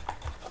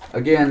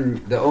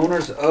 Again, the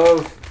owners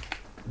of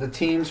the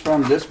teams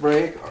from this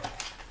break,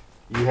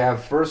 you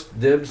have first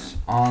dibs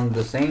on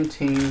the same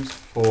teams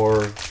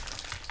for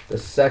the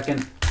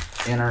second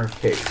inner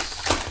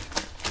case.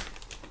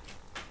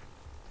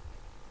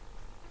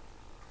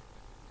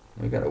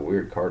 We got a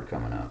weird card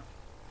coming up.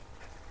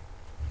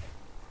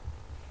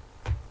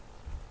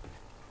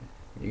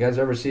 You guys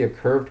ever see a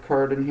curved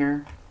card in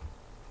here?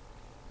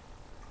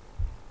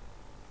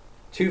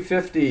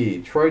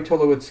 250, Troy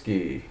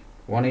Tulowitzki.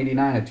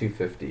 189 at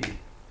 250.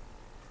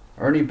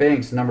 Ernie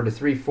Banks, number to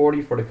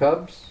 340 for the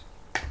Cubs.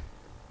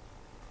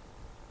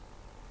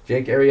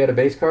 Jake Arrieta,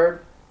 base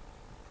card.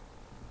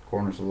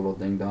 Corner's a little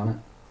dinged on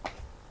it.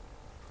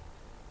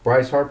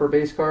 Bryce Harper,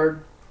 base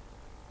card.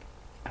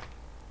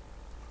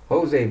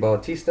 Jose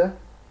Bautista.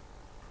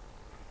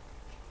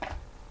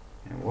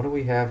 And what do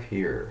we have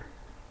here?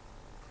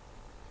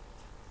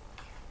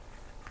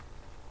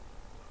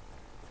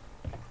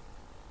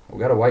 We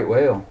got a white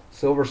whale.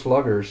 Silver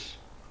Sluggers.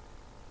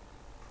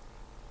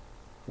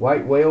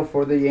 White whale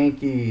for the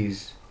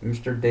Yankees.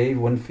 Mr. Dave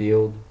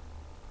Winfield.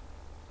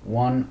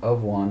 1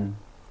 of 1.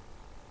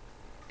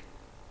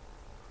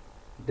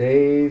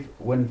 Dave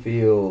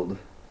Winfield.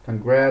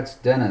 Congrats,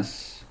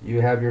 Dennis.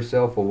 You have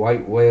yourself a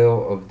white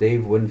whale of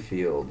Dave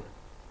Winfield.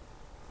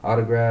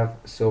 Autograph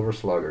Silver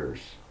Sluggers.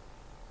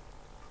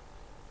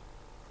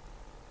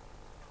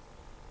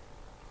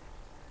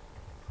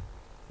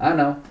 I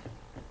know.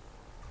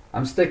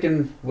 I'm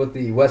sticking with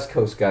the West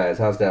Coast guys.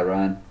 How's that,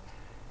 Ryan?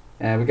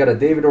 And we got a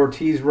David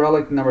Ortiz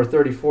relic, number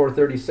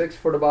 34-36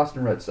 for the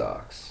Boston Red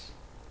Sox.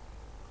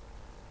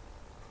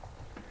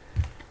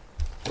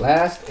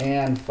 Last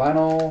and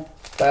final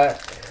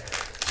pack.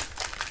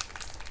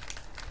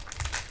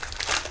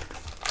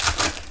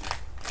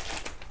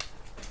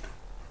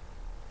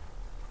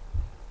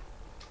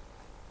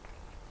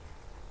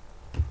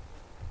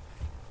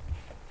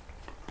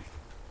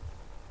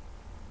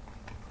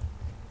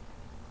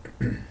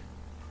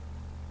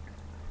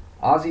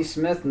 Ozzie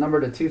Smith, number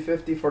to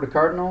 250 for the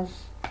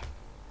Cardinals.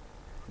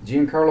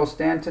 Giancarlo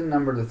Stanton,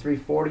 number to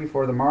 340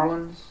 for the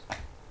Marlins.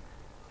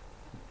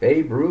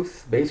 Babe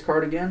Ruth, base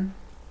card again.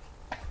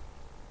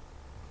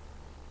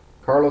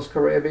 Carlos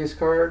Correa, base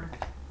card.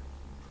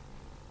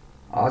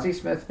 Ozzie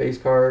Smith, base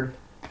card.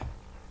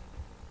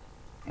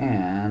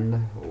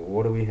 And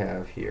what do we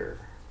have here?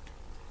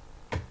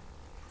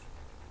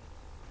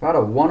 About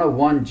a 1 of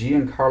 1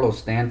 Giancarlo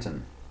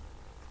Stanton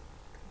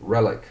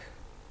relic.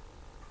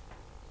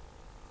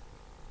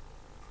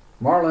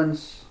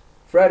 Marlins,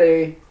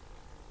 Freddie,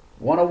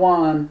 1 of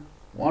 1,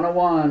 1 of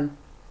 1.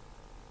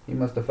 He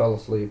must have fell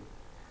asleep.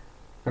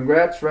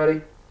 Congrats,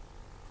 Freddie.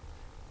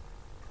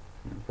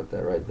 Put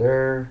that right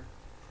there.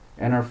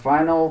 And our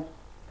final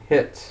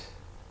hit,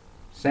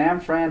 San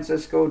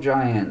Francisco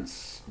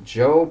Giants,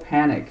 Joe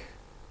Panic,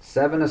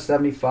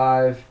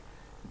 7/75,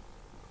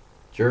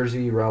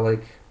 jersey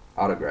relic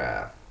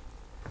autograph.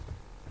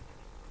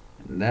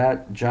 And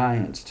that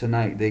Giants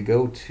tonight, they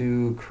go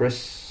to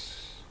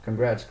Chris.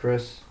 Congrats,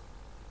 Chris.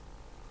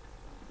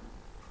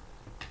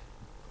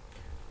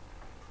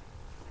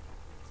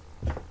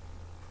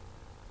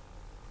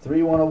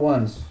 Three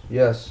 101s,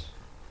 yes.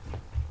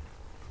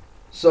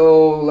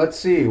 So let's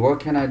see, what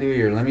can I do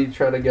here? Let me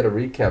try to get a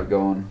recap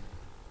going.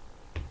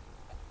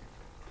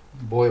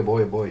 Boy, oh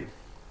boy, oh boy.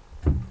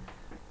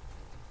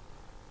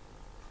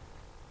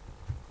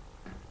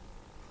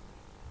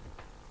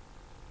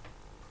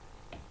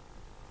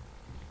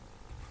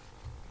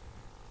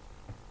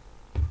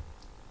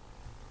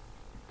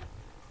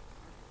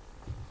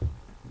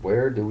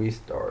 Where do we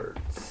start?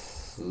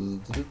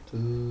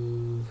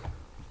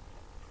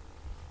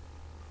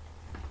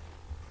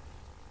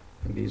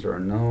 These are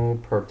in no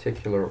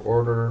particular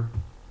order.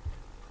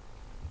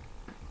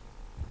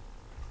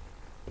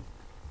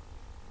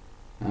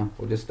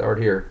 We'll just start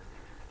here.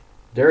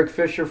 Derek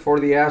Fisher for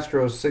the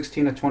Astros,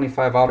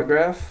 16/25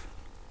 autograph.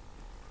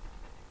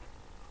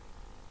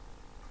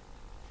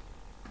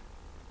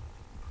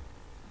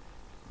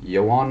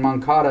 Yoan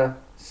Moncada,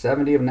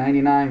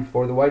 70/99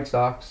 for the White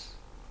Sox.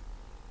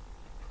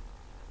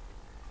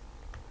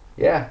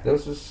 Yeah,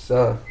 this is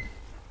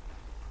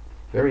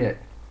very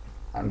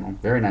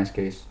nice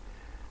case.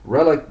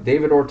 Relic,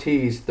 David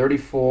Ortiz,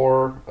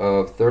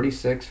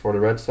 34/36 for the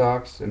Red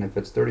Sox. And if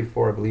it's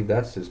 34, I believe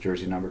that's his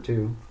jersey number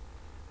 2.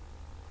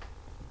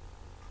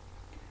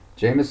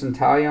 Jamison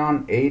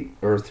Taillon,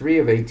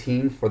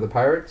 3/18 for the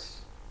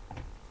Pirates.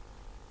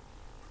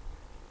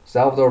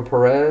 Salvador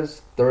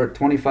Perez,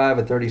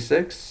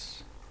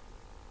 25/36.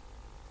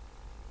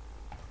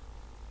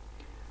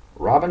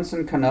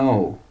 Robinson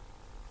Cano,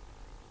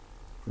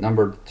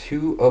 number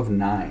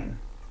 2/9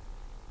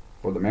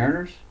 for the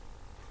Mariners.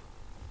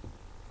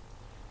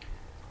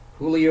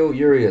 Julio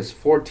Urias,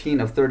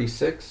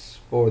 14/36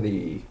 for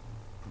the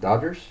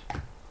Dodgers.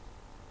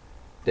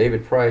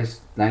 David Price,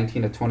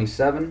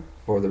 19/27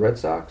 for the Red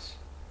Sox.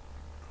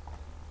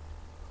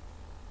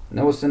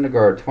 Noah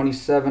Syndergaard,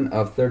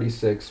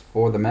 27/36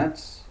 for the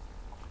Mets.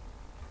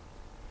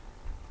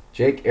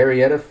 Jake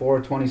Arrieta,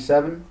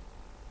 4/27.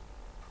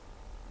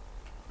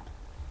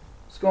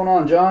 What's going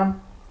on,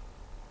 John?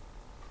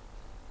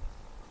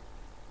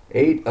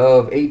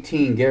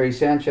 8/18, Gary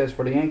Sanchez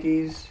for the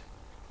Yankees.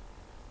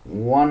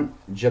 1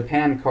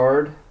 Japan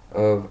card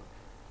of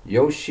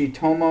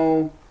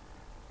Yoshitomo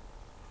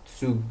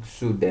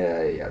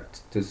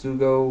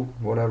Tsugo,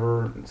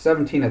 whatever,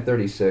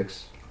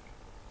 17/36.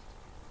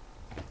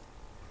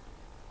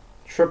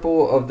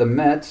 Triple of the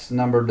Mets,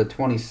 numbered to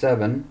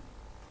 27.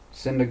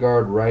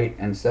 Syndergaard, Wright,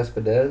 and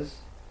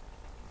Cespedes.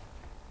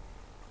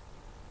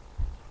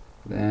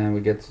 Then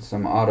we get to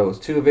some autos.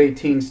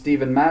 2/18,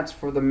 Steven Matz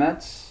for the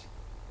Mets.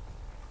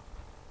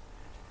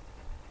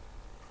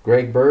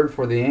 Greg Bird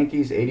for the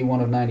Yankees,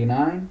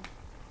 81/99.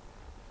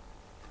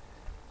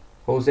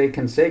 Jose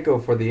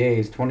Canseco for the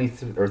A's,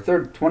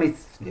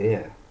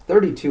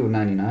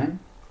 32/99.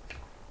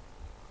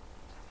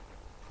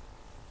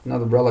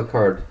 Another relic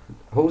card.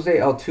 Jose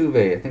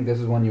Altuve, I think this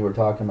is one you were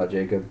talking about,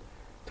 Jacob.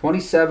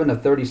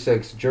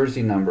 27/36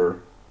 jersey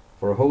number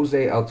for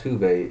Jose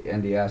Altuve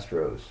and the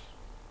Astros.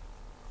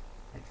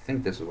 I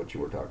think this is what you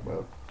were talking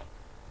about.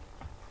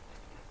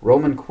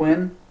 Roman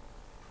Quinn,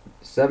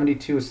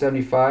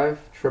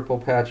 72/75, triple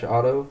patch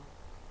auto.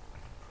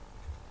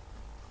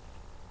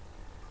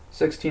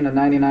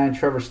 16/99,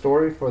 Trevor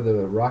Story for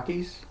the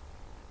Rockies.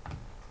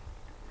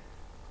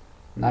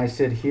 Nice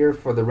hit here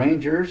for the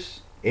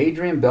Rangers.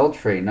 Adrian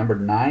Beltre, number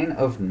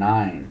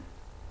 9/9.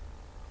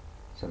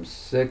 Some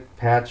sick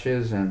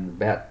patches and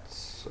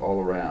bats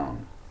all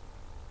around.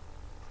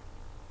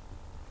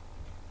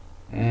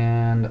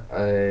 And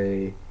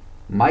a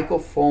Michael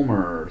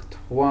Fulmer,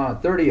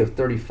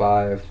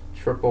 30/35,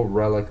 triple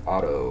relic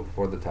auto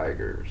for the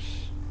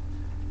Tigers.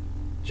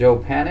 Joe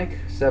Panic,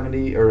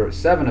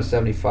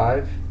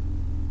 7/75,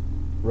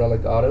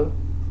 relic auto.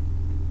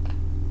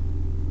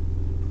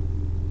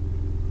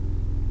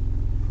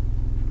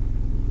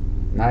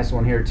 Nice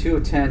one here,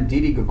 2/10,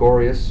 Didi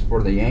Gregorius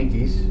for the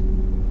Yankees.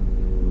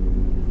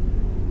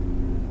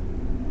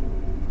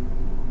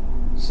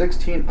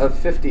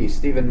 16/50,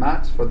 Steven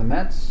Matz for the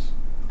Mets.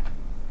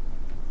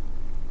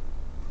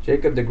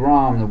 Jacob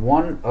deGrom, the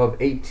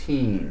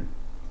 1/18.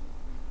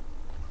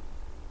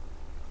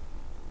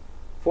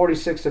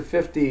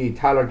 46/50,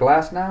 Tyler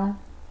Glasnow.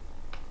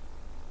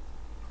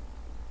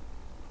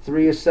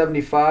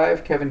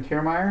 3/75, Kevin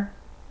Kiermaier.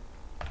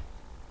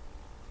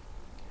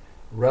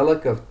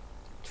 Relic of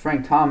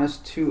Frank Thomas,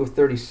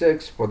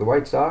 2/36 for the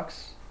White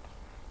Sox.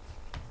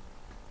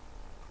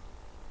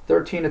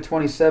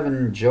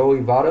 13/27, Joey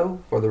Votto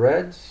for the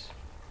Reds.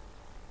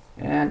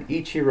 And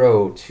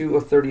Ichiro,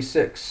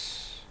 2/36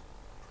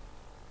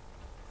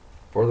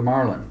 for the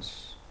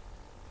Marlins.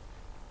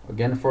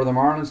 Again for the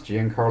Marlins,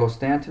 Giancarlo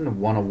Stanton,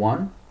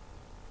 1/1.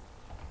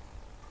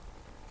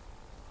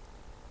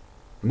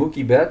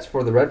 Mookie Betts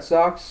for the Red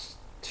Sox,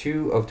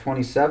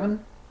 2/27.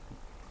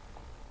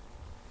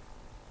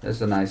 This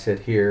is a nice hit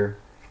here.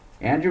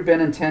 Andrew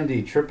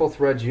Benintendi, Triple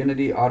Threads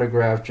Unity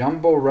Autograph,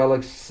 Jumbo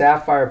Relics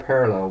Sapphire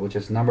Parallel, which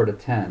is numbered to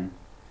 10.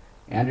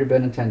 Andrew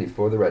Benintendi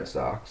for the Red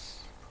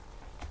Sox.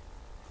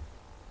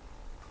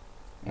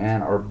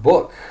 And our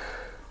book,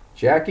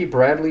 Jackie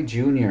Bradley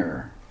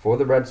Jr. for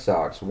the Red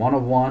Sox,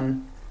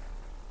 1/1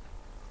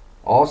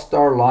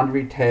 All-Star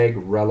Laundry Tag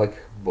Relic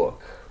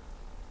book.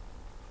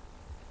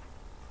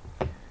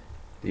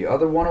 The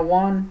other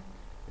 1/1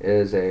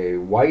 is a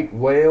white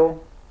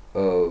whale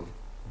of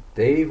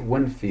Dave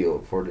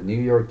Winfield for the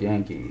New York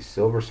Yankees,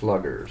 Silver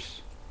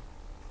Sluggers.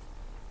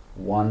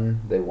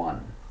 They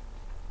won.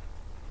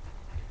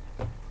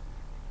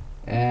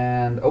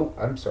 And, oh,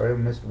 I'm sorry, I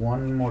missed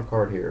one more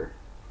card here.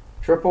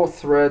 Triple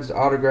Threads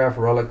Autograph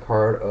Relic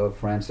card of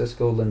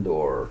Francisco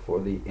Lindor for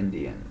the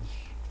Indians.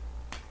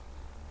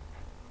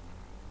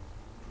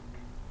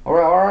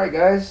 Alright,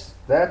 guys.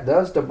 That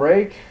does the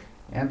break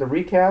and the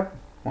recap.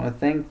 I want to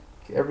thank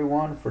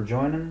everyone for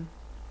joining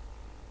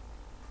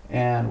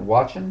and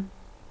watching.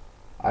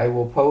 I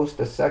will post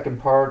the second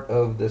part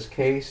of this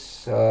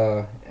case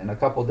in a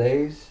couple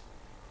days.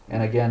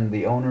 And again,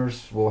 the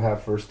owners will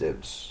have first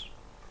dibs.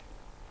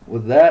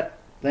 With that,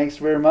 thanks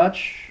very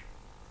much.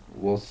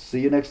 We'll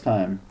see you next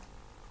time.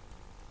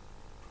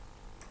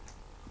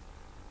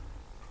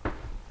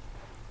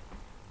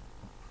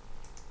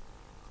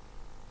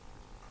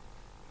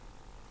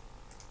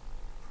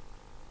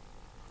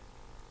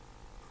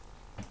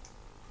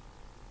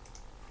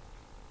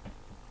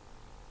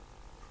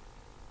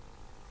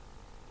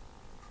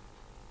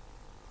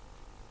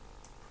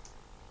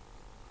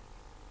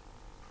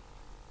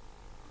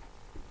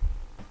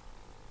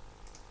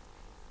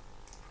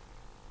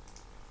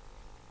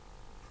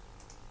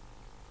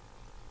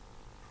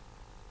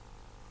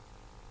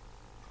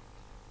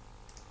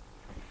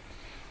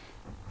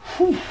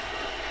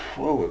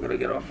 Whoa, we're gonna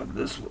get off of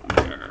this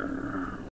one here.